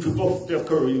 Before Steph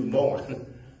Curry was born.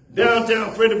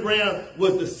 Downtown Freddie Brown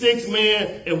was the sixth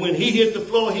man, and when he hit the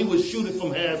floor, he was shooting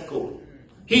from half court.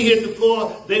 He hit the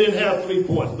floor, they didn't have 3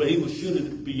 points, but he was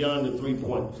shooting beyond the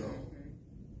 3-point zone.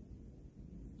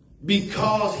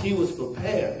 Because he was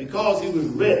prepared, because he was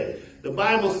ready. The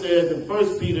Bible says in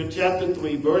 1 Peter chapter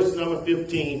 3, verse number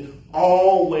 15,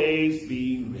 always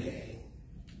be ready.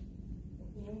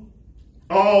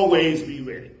 Always be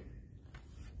ready.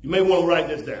 You may want to write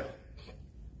this down.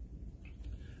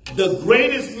 The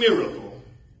greatest miracle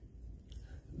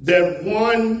that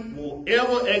one will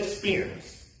ever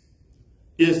experience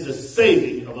is the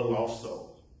saving of a lost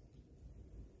soul.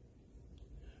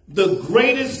 The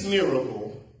greatest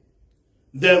miracle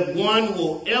that one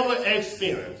will ever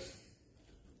experience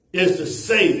is the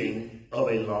saving of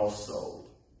a lost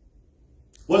soul.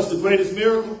 What's the greatest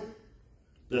miracle?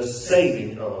 The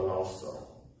saving of a lost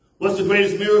soul. What's the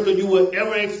greatest miracle you will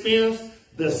ever experience?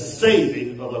 The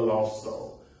saving of a lost soul.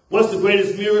 What's the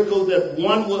greatest miracle that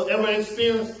one will ever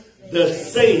experience? The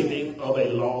saving of a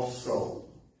lost soul.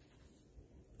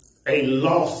 A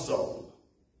lost soul.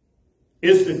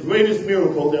 It's the greatest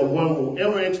miracle that one will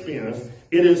ever experience.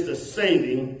 It is the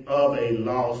saving of a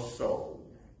lost soul.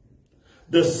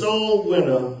 The soul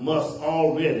winner must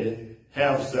already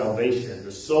have salvation.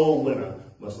 The soul winner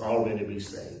must already be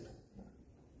saved.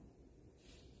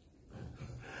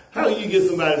 How do you get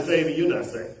somebody saved and you're not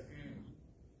saved?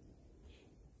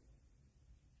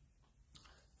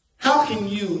 How can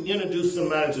you introduce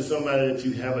somebody to somebody that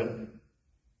you haven't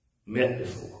met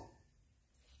before?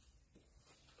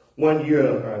 One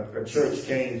year, a church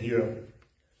came here,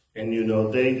 and,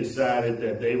 they decided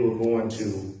that they were going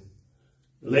to.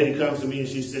 The lady comes to me and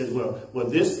she says, well,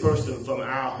 this person from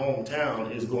our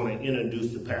hometown is going to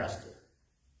introduce the pastor.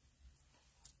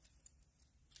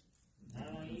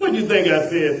 What do you think I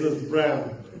said, Sister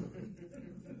Brown?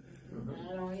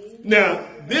 Now,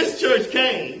 this church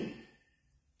came,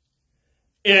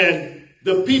 and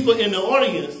the people in the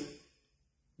audience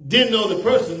didn't know the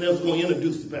person that was going to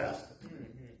introduce the pastor.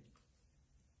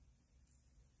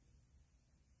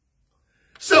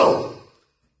 So,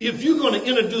 if you're going to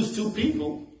introduce two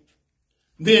people,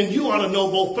 then you ought to know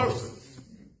both persons.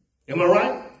 Am I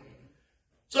right?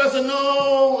 So I said,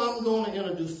 no, I'm going to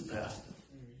introduce the pastor.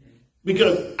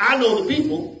 Because I know the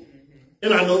people,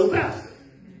 and I know the pastor.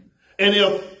 And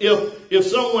if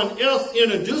someone else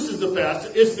introduces the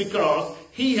pastor, it's because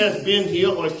he has been here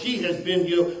or she has been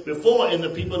here before, and the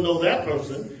people know that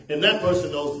person, and that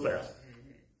person knows the pastor.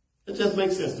 It just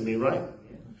makes sense to me, right?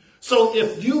 So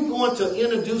if you're going to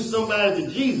introduce somebody to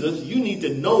Jesus, you need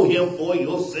to know him for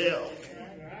yourself.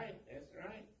 That's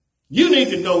right. You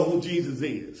need to know who Jesus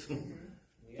is.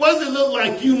 What does it look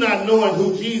like you not knowing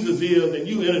who Jesus is and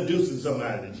you introducing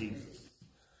somebody to Jesus?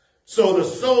 So the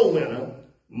soul winner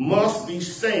must be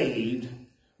saved,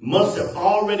 must have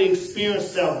already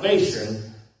experienced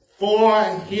salvation for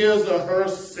his or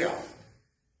herself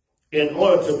in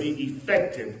order to be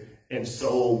effective in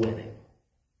soul winning.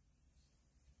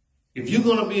 If you're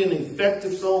going to be an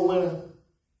effective soul winner,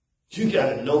 you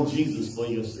got to know Jesus for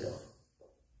yourself.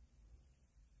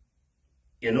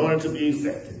 In order to be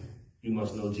effective, you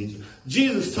must know Jesus.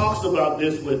 Jesus talks about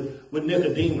this with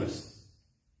Nicodemus.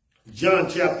 John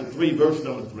chapter 3, verse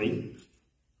number 3.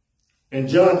 In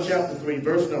John chapter 3,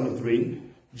 verse number 3,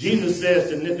 Jesus says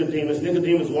to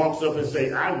Nicodemus walks up and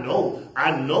says, I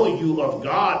know you of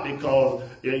God because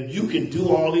you can do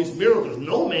all these miracles.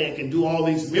 No man can do all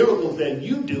these miracles that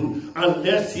you do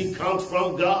unless he comes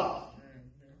from God.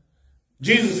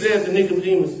 Jesus says to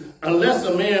Nicodemus, unless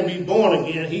a man be born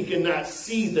again, he cannot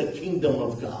see the kingdom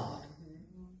of God.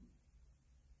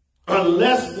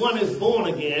 Unless one is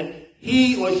born again,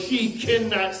 he or she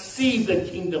cannot see the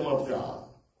kingdom of God.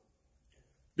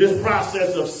 This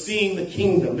process of seeing the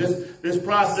kingdom, this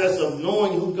process of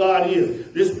knowing who God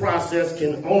is, this process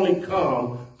can only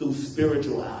come through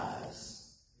spiritual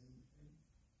eyes.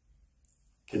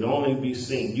 Can only be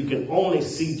seen. You can only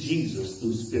see Jesus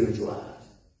through spiritual eyes.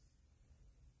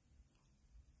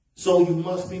 So you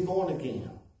must be born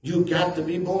again. You got to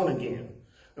be born again.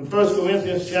 In 1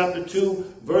 Corinthians chapter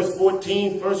 2, verse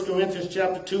 14, 1 Corinthians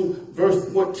chapter 2,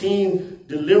 verse 14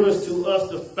 delivers to us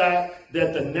the fact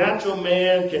that the natural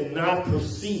man cannot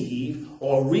perceive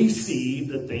or receive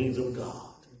the things of God.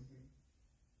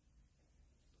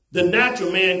 The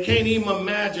natural man can't even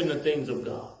imagine the things of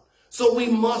God. So we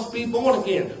must be born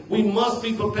again. We must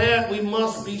be prepared. We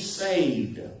must be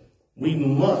saved. We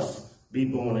must be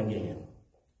born again.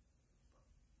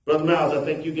 Brother Miles, I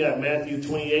think you got Matthew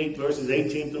 28, verses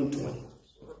 18 through 20.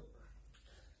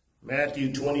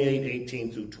 Matthew 28,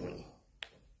 18 through 20.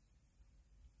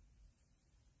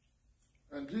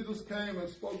 And Jesus came and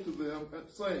spoke to them,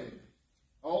 saying,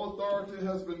 All authority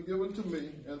has been given to me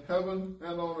in heaven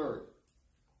and on earth.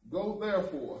 Go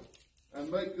therefore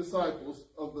and make disciples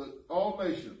of all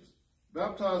nations,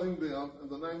 baptizing them in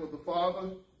the name of the Father,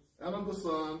 and of the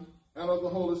Son, and of the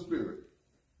Holy Spirit,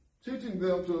 teaching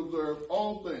them to observe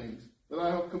all things that I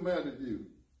have commanded you.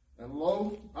 And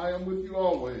lo, I am with you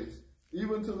always,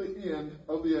 even to the end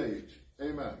of the age.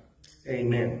 Amen.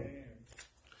 Amen.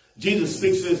 Jesus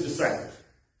speaks to his disciples.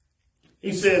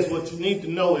 He says, what you need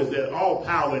to know is that all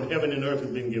power in heaven and earth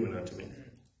has been given unto me.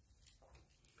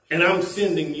 And I'm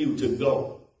sending you to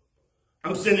go.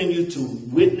 I'm sending you to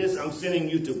witness. I'm sending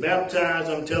you to baptize.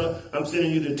 I'm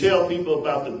sending you to tell people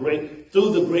about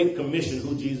through the great commission,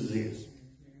 who Jesus is.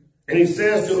 And he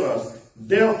says to us,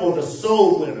 therefore the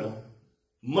soul winner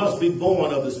must be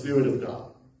born of the Spirit of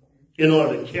God in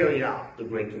order to carry out the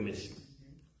great commission.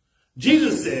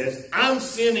 Jesus says, I'm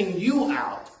sending you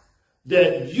out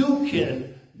that you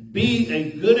can be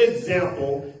a good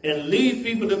example and lead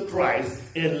people to Christ,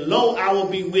 and lo, I will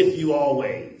be with you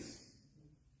always,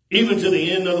 even to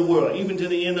the end of the world, even to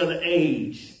the end of the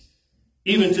age,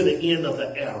 even to the end of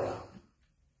the era.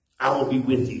 I will be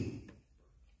with you.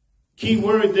 Key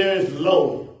word there is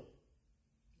lo.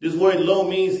 This word lo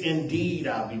means indeed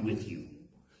I'll be with you.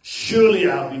 Surely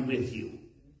I'll be with you.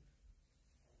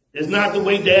 It's not the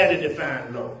way Daddy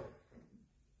defined lo.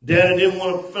 Daddy didn't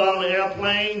want to fly on an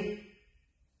airplane.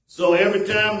 So every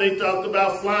time they talked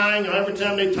about flying, or every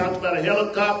time they talked about a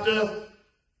helicopter,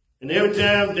 and every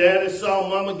time Daddy saw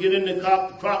Mama get in the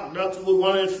croc ducks with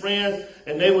one of his friends,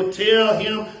 and they would tell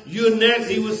him, you're next,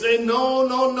 he would say, no,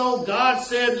 no, no. God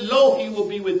said, lo, he will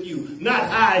be with you. Not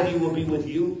high, he will be with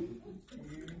you.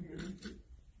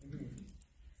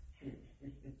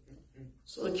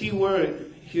 So the key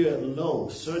word here, lo,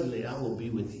 certainly I will be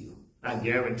with you. I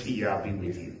guarantee you I'll be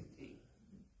with you.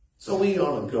 So we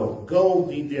ought to go. Go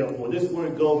be therefore. This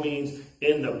word go means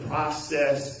in the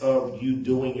process of you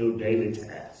doing your daily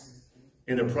tasks.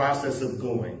 In the process of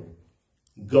going,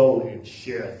 go and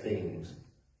share things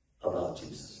about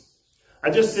Jesus.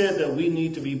 I just said that we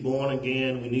need to be born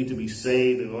again. We need to be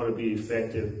saved in order to be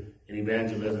effective in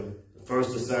evangelism. The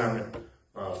first assignment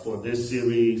for this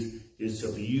series is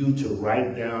for you to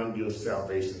write down your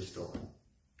salvation story.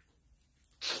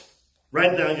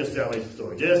 Write down your salvation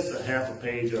story. Just a half a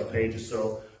page or a page or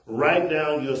so. Write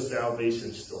down your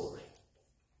salvation story.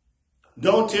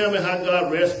 Don't tell me how God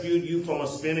rescued you from a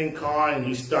spinning car and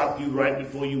he stopped you right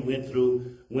before you went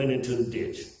into the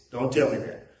ditch. Don't tell me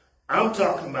that. I'm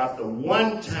talking about the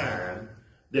one time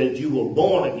that you were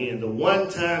born again, the one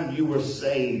time you were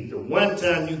saved, the one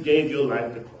time you gave your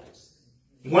life to Christ.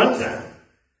 One time.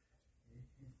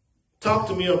 Talk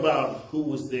to me about who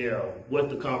was there, what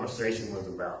the conversation was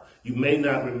about. You may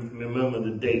not remember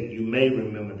the date. You may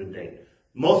remember the date.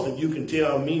 Most of you can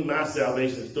tell me my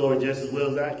salvation story just as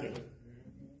well as I can.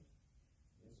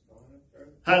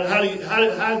 How did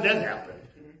that happen?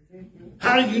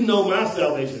 How do you know my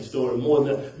salvation story more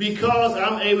than? Because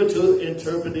I'm able to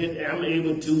interpret it. I'm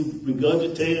able to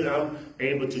regurgitate it. I'm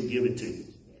able to give it to you.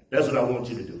 That's what I want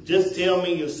you to do. Just tell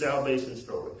me your salvation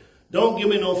story. Don't give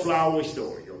me no flowery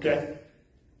story, okay?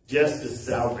 Just the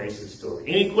salvation story.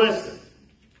 Any questions?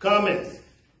 Comments?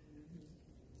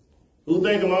 Who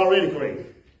think I'm already crazy?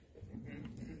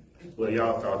 Well,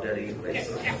 y'all thought that anyway.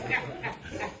 So.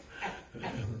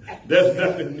 That's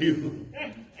nothing new.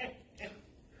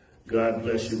 God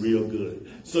bless you real good.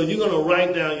 So you're going to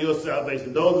write down your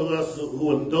salvation. Those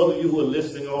of you who are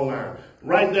listening online,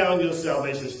 write down your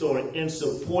salvation story and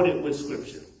support it with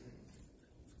scripture.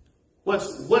 What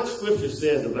scripture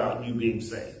says about you being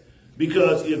saved?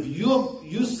 Because if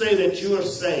you say that you are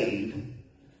saved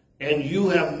and you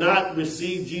have not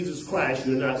received Jesus Christ,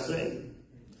 you're not saved.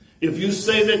 If you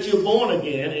say that you're born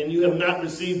again and you have not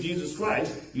received Jesus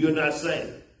Christ, you're not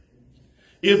saved.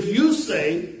 If you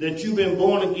say that you've been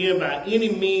born again by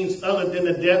any means other than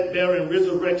the death, burial, and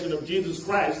resurrection of Jesus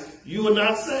Christ, you are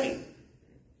not saved.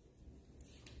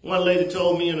 One lady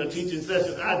told me in a teaching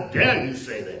session, "I dare you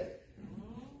say that.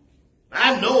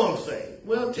 I know I'm saved."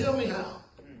 Well, tell me how.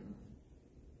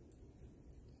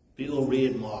 Big old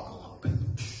red mark on her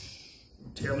paper.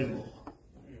 Tell me more.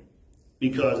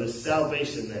 Because it's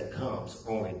salvation that comes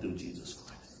only through Jesus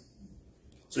Christ.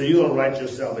 So you're going to write your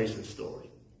salvation story.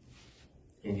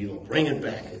 And you're going to bring it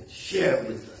back and share it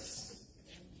with us.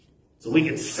 So we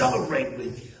can celebrate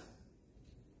with you.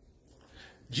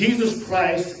 Jesus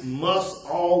Christ must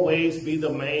always be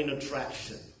the main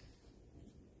attraction.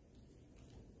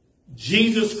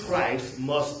 Jesus Christ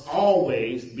must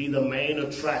always be the main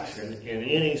attraction in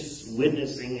any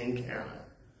witnessing encounter.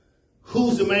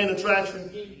 Who's the main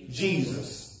attraction?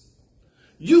 Jesus.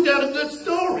 You got a good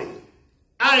story.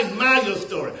 I admire your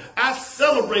story. I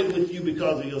celebrate with you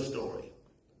because of your story.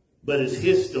 But it's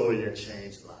his story that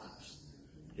changed lives.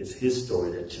 It's his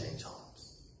story that changed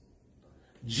hearts.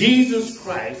 Jesus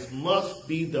Christ must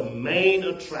be the main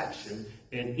attraction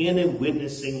in any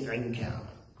witnessing encounter.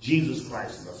 Jesus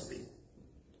Christ must be.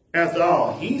 After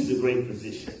all, he's the great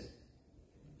physician.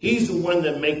 He's the one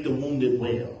that makes the wounded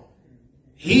well.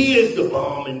 He is the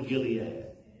balm in Gilead.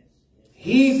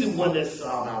 He's the one that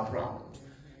solved our problems.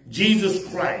 Jesus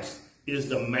Christ is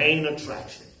the main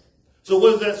attraction. So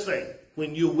what does that say?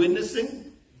 When you're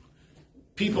witnessing,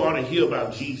 people ought to hear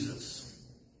about Jesus.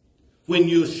 When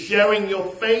you're sharing your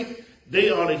faith, they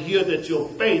ought to hear that your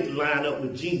faith line up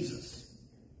with Jesus.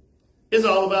 It's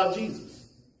all about Jesus.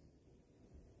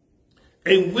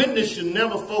 A witness should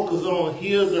never focus on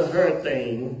his or her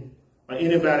thing or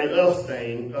anybody else's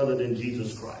thing other than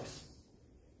Jesus Christ.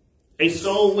 A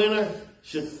soul winner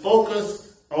should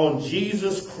focus on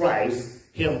Jesus Christ,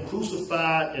 him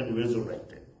crucified and resurrected.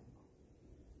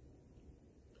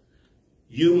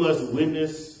 You must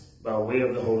witness by way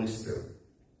of the Holy Spirit.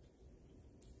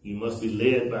 You must be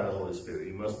led by the Holy Spirit.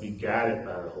 You must be guided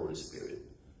by the Holy Spirit.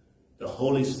 The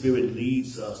Holy Spirit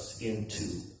leads us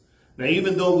into. Now,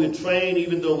 even though we're trained,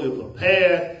 even though we're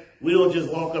prepared, we don't just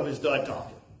walk up and start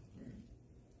talking.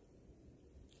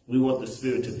 We want the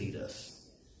Spirit to lead us.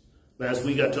 Last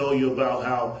week I told you about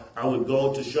how I would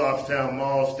go to Sharpstown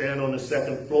Mall, stand on the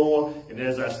second floor, and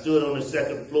as I stood on the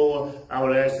second floor, I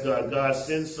would ask God, God,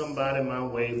 send somebody my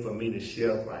way for me to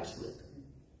share Christ with them.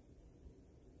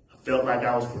 I felt like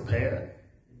I was prepared.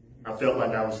 I felt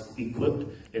like I was equipped.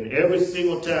 And every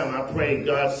single time I prayed,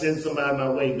 God, send somebody my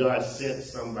way, God sent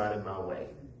somebody my way.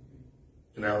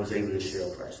 And I was able to share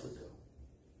Christ with them.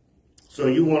 So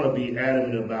you want to be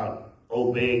adamant about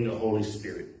obeying the Holy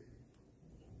Spirit.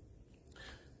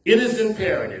 It is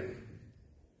imperative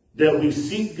that we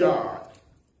seek God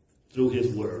through his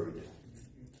word.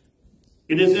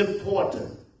 It is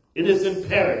important, it is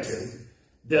imperative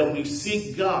that we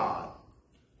seek God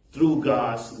through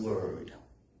God's word.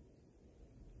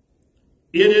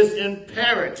 It is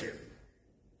imperative,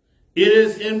 it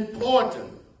is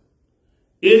important,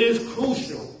 it is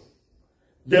crucial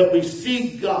that we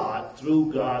seek God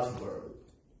through God's word.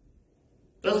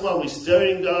 That's why we're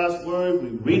studying God's word, we're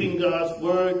reading God's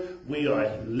word, we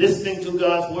are listening to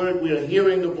God's word, we are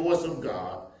hearing the voice of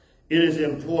God. It is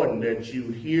important that you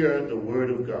hear the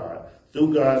word of God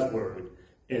through God's word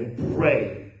and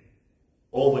pray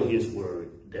over his word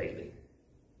daily.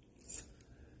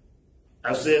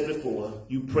 I've said before,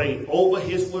 you pray over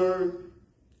his word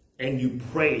and you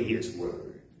pray his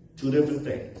word. Two different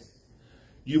things.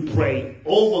 You pray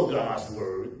over God's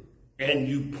word and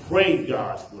you pray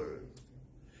God's word.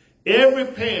 Every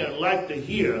parent likes to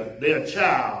hear their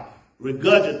child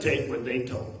regurgitate what they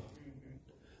told them.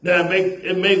 Now,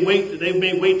 they may wait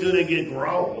till they get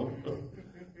grown,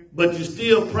 but you're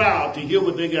still proud to hear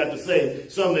what they got to say,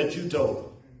 something that you told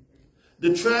them.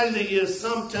 The tragedy is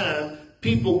sometimes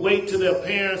people wait till their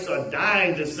parents are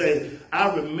dying to say,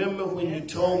 I remember when you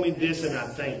told me this and I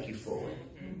thank you for it.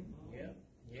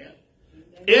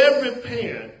 Every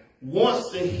parent wants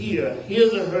to hear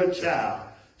his or her child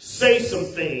say some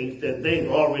things that they've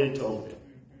already told them.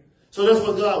 So that's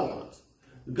what God wants.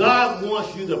 God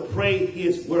wants you to pray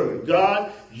his word.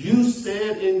 God, you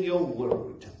said in your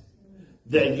word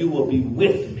that you will be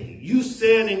with me. You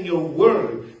said in your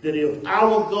word that if I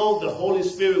will go, the Holy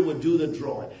Spirit will do the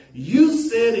drawing. You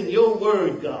said in your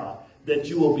word, God, that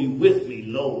you will be with me,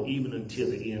 lo, even until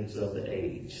the ends of the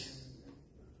age.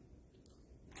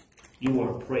 You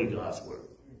want to pray God's word.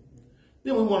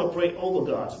 Then we want to pray over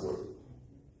God's word.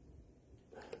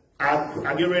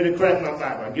 I get ready to crack my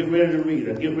Bible. I get ready to read.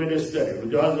 I get ready to study.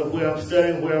 Regardless of where I'm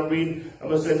studying, where I'm reading, I'm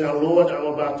going to say, now, Lord, I'm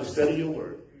about to study your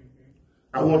word.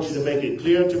 I want you to make it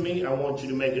clear to me. I want you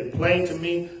to make it plain to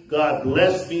me. God,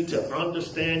 bless me to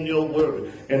understand your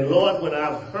word. And Lord, when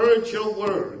I've heard your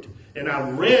word and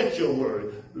I've read your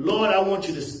word, Lord, I want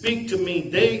you to speak to me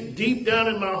deep down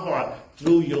in my heart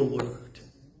through your word.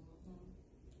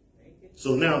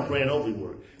 So now I'm praying over your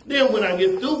word. Then when I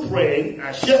get through praying,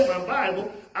 I shut my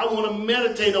Bible. I want to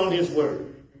meditate on his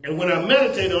word. And when I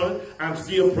meditate on it, I'm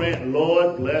still praying,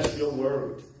 Lord, bless your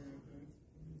word.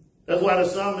 That's why the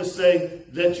psalmist say,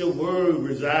 let your word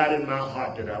reside in my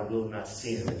heart that I will not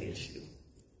sin against you.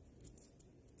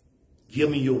 Give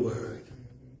me your word.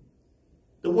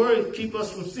 The word keeps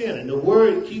us from sinning. The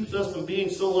word keeps us from being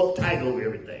so uptight over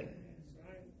everything.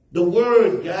 The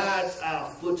word guides our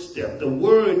footsteps. The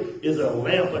word is a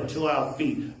lamp unto our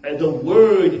feet. And the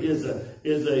word is a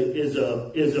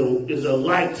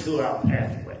light to our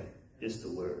pathway. It's the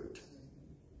word.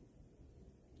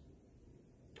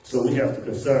 So we have to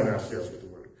concern ourselves with the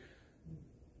word.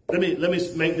 Let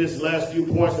me make this last few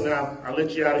points and I'll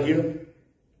let you out of here.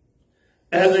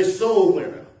 As a soul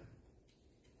winner,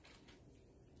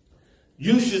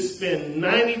 you should spend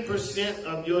 90%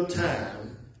 of your time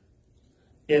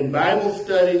in Bible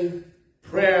study,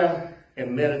 prayer,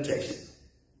 and meditation.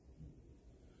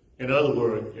 In other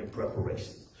words, in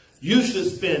preparation. You should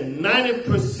spend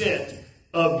 90%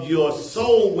 of your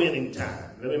soul winning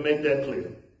time. Let me make that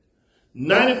clear.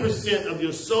 90% of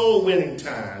your soul winning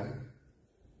time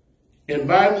in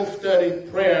Bible study,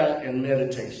 prayer, and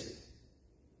meditation.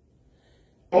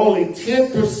 Only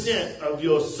 10% of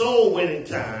your soul winning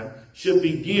time should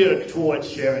be geared towards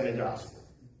sharing the gospel.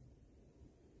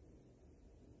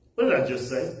 What did I just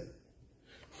say?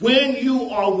 When you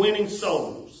are winning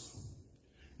souls,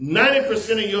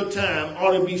 90% of your time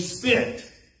ought to be spent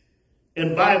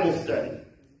in Bible study,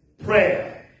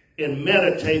 prayer, and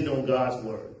meditating on God's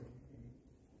word.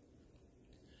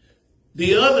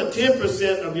 The other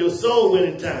 10% of your soul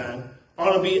winning time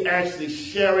ought to be actually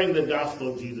sharing the gospel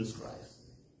of Jesus Christ.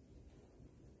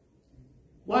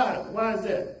 Why? Why is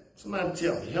that? Somebody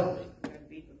tell me, help me.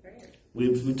 Be prepared.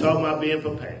 We talk about being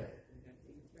prepared.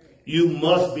 You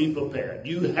must be prepared.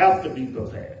 You have to be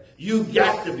prepared. You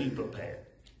got to be prepared.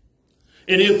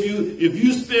 And if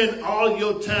you spend all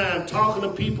your time talking to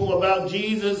people about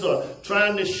Jesus or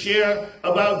trying to share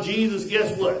about Jesus,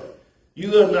 guess what?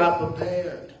 You are not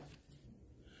prepared.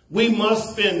 We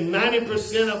must spend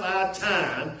 90% of our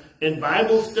time in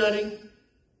Bible study,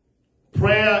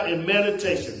 prayer, and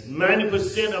meditation.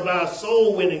 90% of our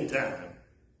soul winning time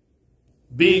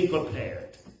being prepared.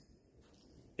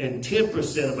 And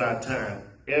 10% of our time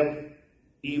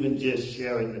even just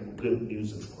sharing the good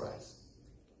news of Christ.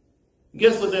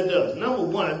 Guess what that does? Number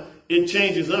one, it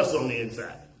changes us on the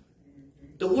inside.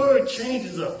 The word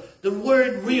changes us. The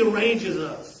word rearranges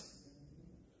us.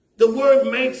 The word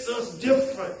makes us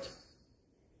different.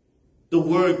 The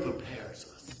word prepares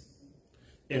us.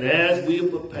 And as we are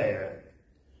prepared,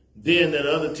 then that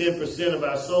other 10% of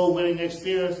our soul winning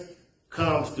experience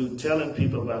comes through telling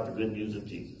people about the good news of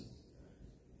Jesus.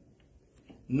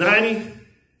 90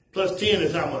 plus 10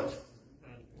 is how much?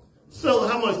 So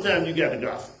how much time you got to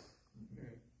gossip?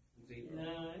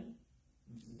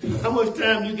 How much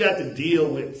time you got to deal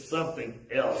with something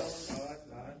else?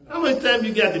 How much time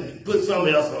you got to put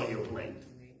something else on your plate?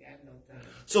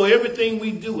 So everything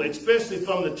we do, especially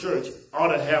from the church, ought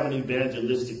to have an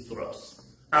evangelistic thrust.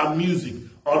 Our music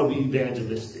ought to be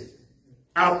evangelistic.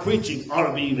 Our preaching ought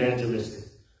to be evangelistic.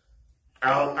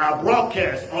 Our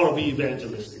broadcast ought to be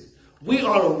evangelistic. We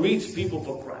ought to reach people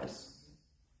for Christ.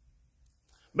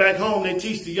 Back home, they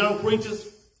teach the young preachers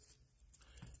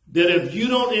that if you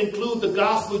don't include the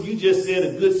gospel, you just said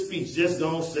a good speech. Just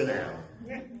go sit down.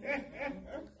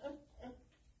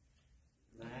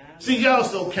 See, y'all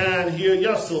so kind here.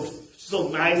 Y'all so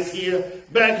nice here.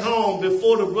 Back home,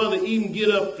 before the brother even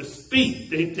get up to speak,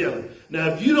 they tell him, now,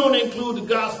 if you don't include the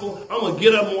gospel, I'm going to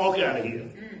get up and walk out of here.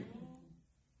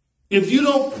 If you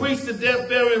don't preach the death,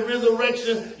 burial, and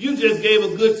resurrection, you just gave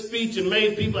a good speech and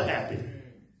made people happy.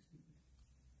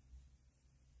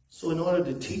 So in order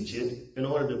to teach it, in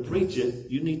order to preach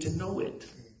it, you need to know it.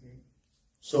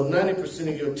 So 90%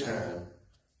 of your time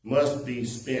must be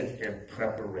spent in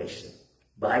preparation.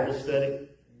 Bible study,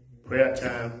 prayer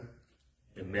time,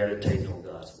 and meditating on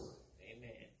God's word.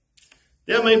 Amen.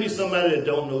 There may be somebody that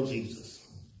don't know Jesus.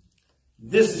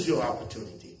 This is your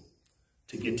opportunity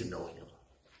to get to know him.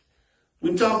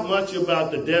 We talk much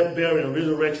about the death, burial, and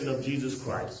resurrection of Jesus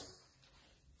Christ.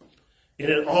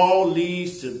 And it all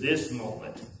leads to this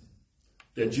moment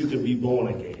that you can be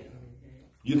born again.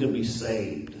 You can be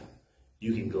saved.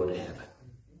 you can go to heaven.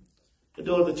 The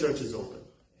door of the church is open.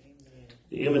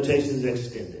 The invitation is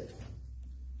extended.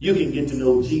 You can get to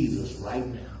know Jesus right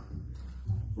now.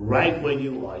 Right where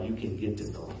you are, you can get to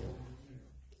know him.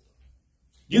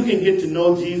 You can get to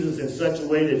know Jesus in such a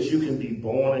way that you can be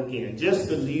born again. Just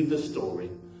believe the story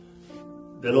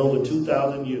that over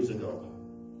 2,000 years ago,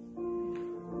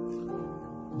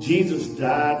 Jesus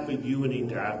died for you and he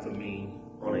died for me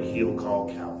on a hill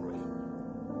called Calvary.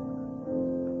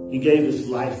 He gave his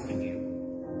life for you.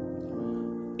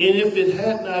 And if it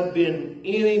had not been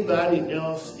anybody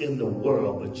else in the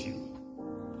world but you,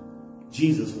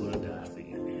 Jesus would have died for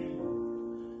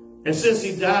you. And since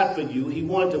he died for you, he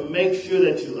wanted to make sure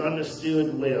that you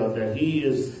understood well that he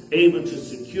is able to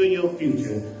secure your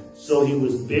future. So he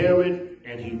was buried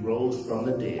and he rose from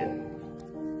the dead.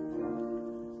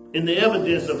 And the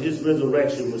evidence of his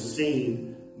resurrection was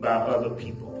seen by other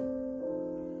people.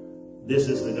 This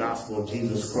is the gospel of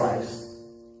Jesus Christ.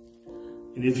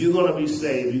 And if you're going to be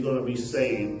saved, you're going to be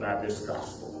saved by this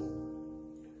gospel.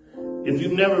 If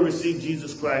you've never received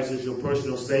Jesus Christ as your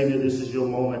personal Savior, this is your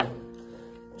moment.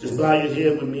 Just bow your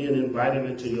head with me and invite him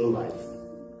into your life.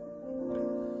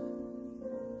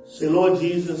 Say, Lord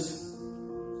Jesus,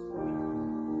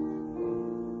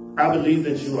 I believe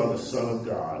that you are the Son of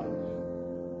God.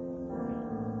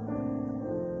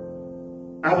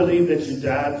 I believe that you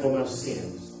died for my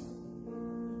sins.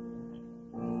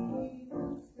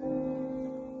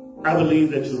 I believe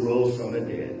that you rose from the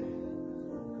dead.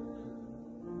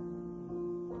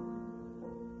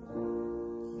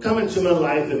 Come into my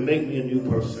life and make me a new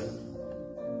person.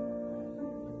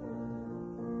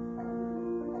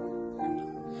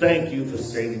 Thank you for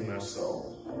saving my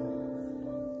soul.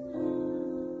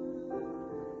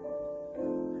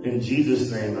 In Jesus'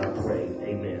 name I pray,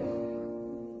 amen.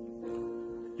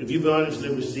 If you've honestly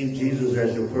received Jesus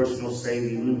as your personal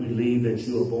Savior, we believe that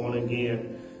you are born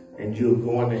again and you're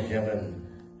going to heaven,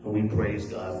 and we praise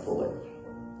God for it.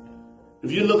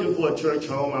 If you're looking for a church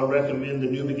home, I recommend the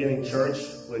New Beginning Church,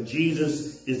 where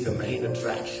Jesus is the main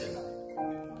attraction.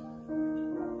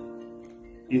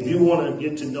 If you want to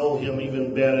get to know him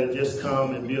even better, just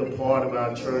come and be a part of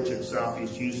our church in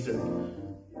Southeast Houston.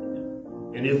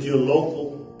 And if you're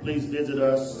local, please visit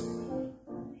us.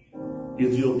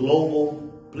 If you're global,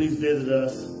 please visit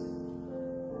us.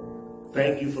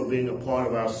 Thank you for being a part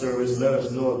of our service. Let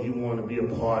us know if you want to be a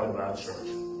part of our church.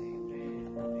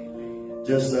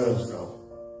 Just let us know.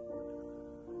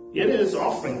 It is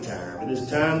offering time. It is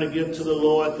time to give to the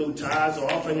Lord through tithes,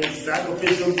 offering, and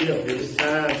sacrificial gift. It is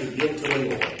time to give to the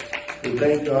Lord. We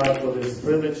thank God for this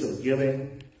privilege of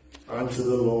giving unto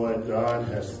the Lord. God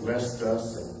has blessed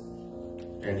us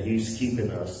and he's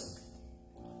keeping us.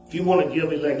 If you want to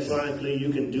give electronically,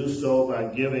 you can do so by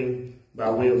giving by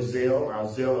way of Zelle. Our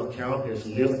Zelle account is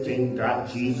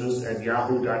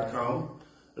lifting.jesus@yahoo.com.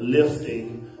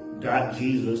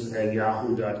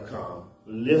 Lifting.jesus@yahoo.com.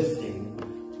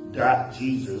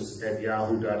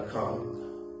 Lifting.jesus@yahoo.com.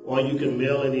 Or you can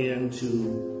mail it in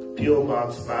to P.O.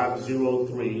 Box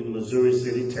 503, Missouri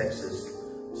City, Texas,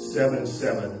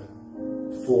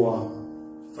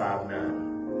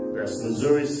 77459. That's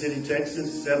Missouri City,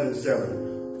 Texas,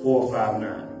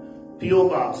 77459. P.O.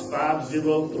 Box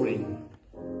 503,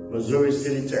 Missouri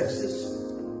City, Texas,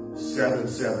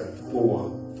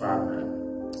 77459.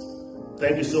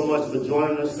 Thank you so much for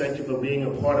joining us. Thank you for being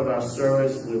a part of our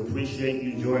service. We appreciate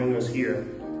you joining us here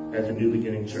at the New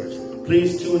Beginning Church.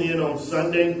 Please tune in on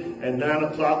Sunday at 9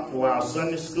 o'clock for our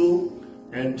Sunday school,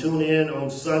 and tune in on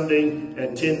Sunday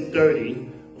at 10:30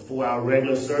 for our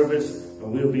regular service,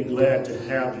 and we'll be glad to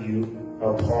have you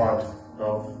a part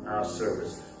of our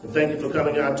service. And thank you for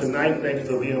coming out tonight. Thank you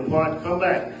for being a part. Come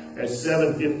back at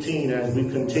 7:15 as we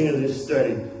continue this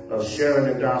study of sharing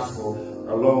the gospel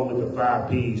along with the 5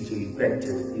 P's to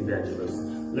effective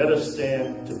evangelism. Let us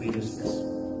stand to be dismissed.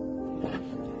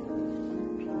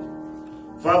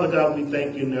 Father God, we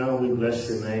thank you now. We bless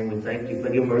your name. We thank you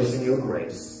for your mercy and your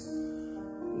grace.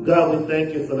 God, we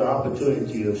thank you for the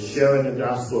opportunity of sharing the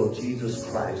gospel of Jesus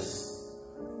Christ,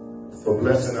 for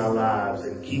blessing our lives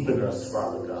and keeping us,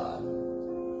 Father God.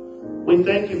 We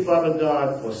thank you, Father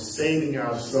God, for saving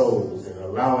our souls and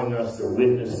allowing us to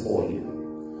witness for you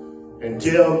and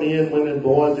tell men, women,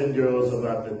 boys, and girls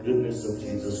about the goodness of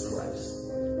Jesus Christ.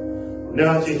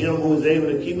 Now to him who is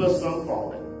able to keep us from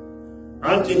falling,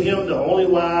 unto him the only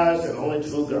wise and only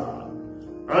true God,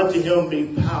 unto him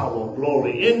be power,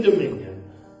 glory, and dominion.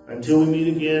 Until we meet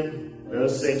again, let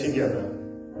us say together,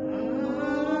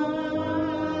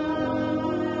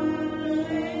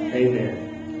 Amen.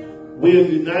 We are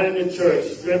uniting the church,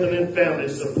 strengthening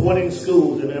families, supporting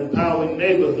schools, and empowering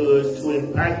neighborhoods to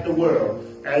impact the world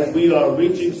as we are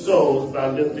reaching souls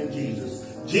by lifting Jesus.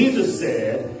 Jesus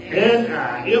said, "And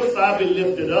I, if I be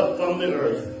lifted up from the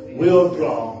earth, will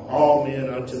draw all men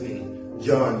unto me."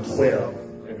 John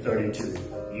 12:32.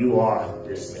 You are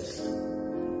dismissed.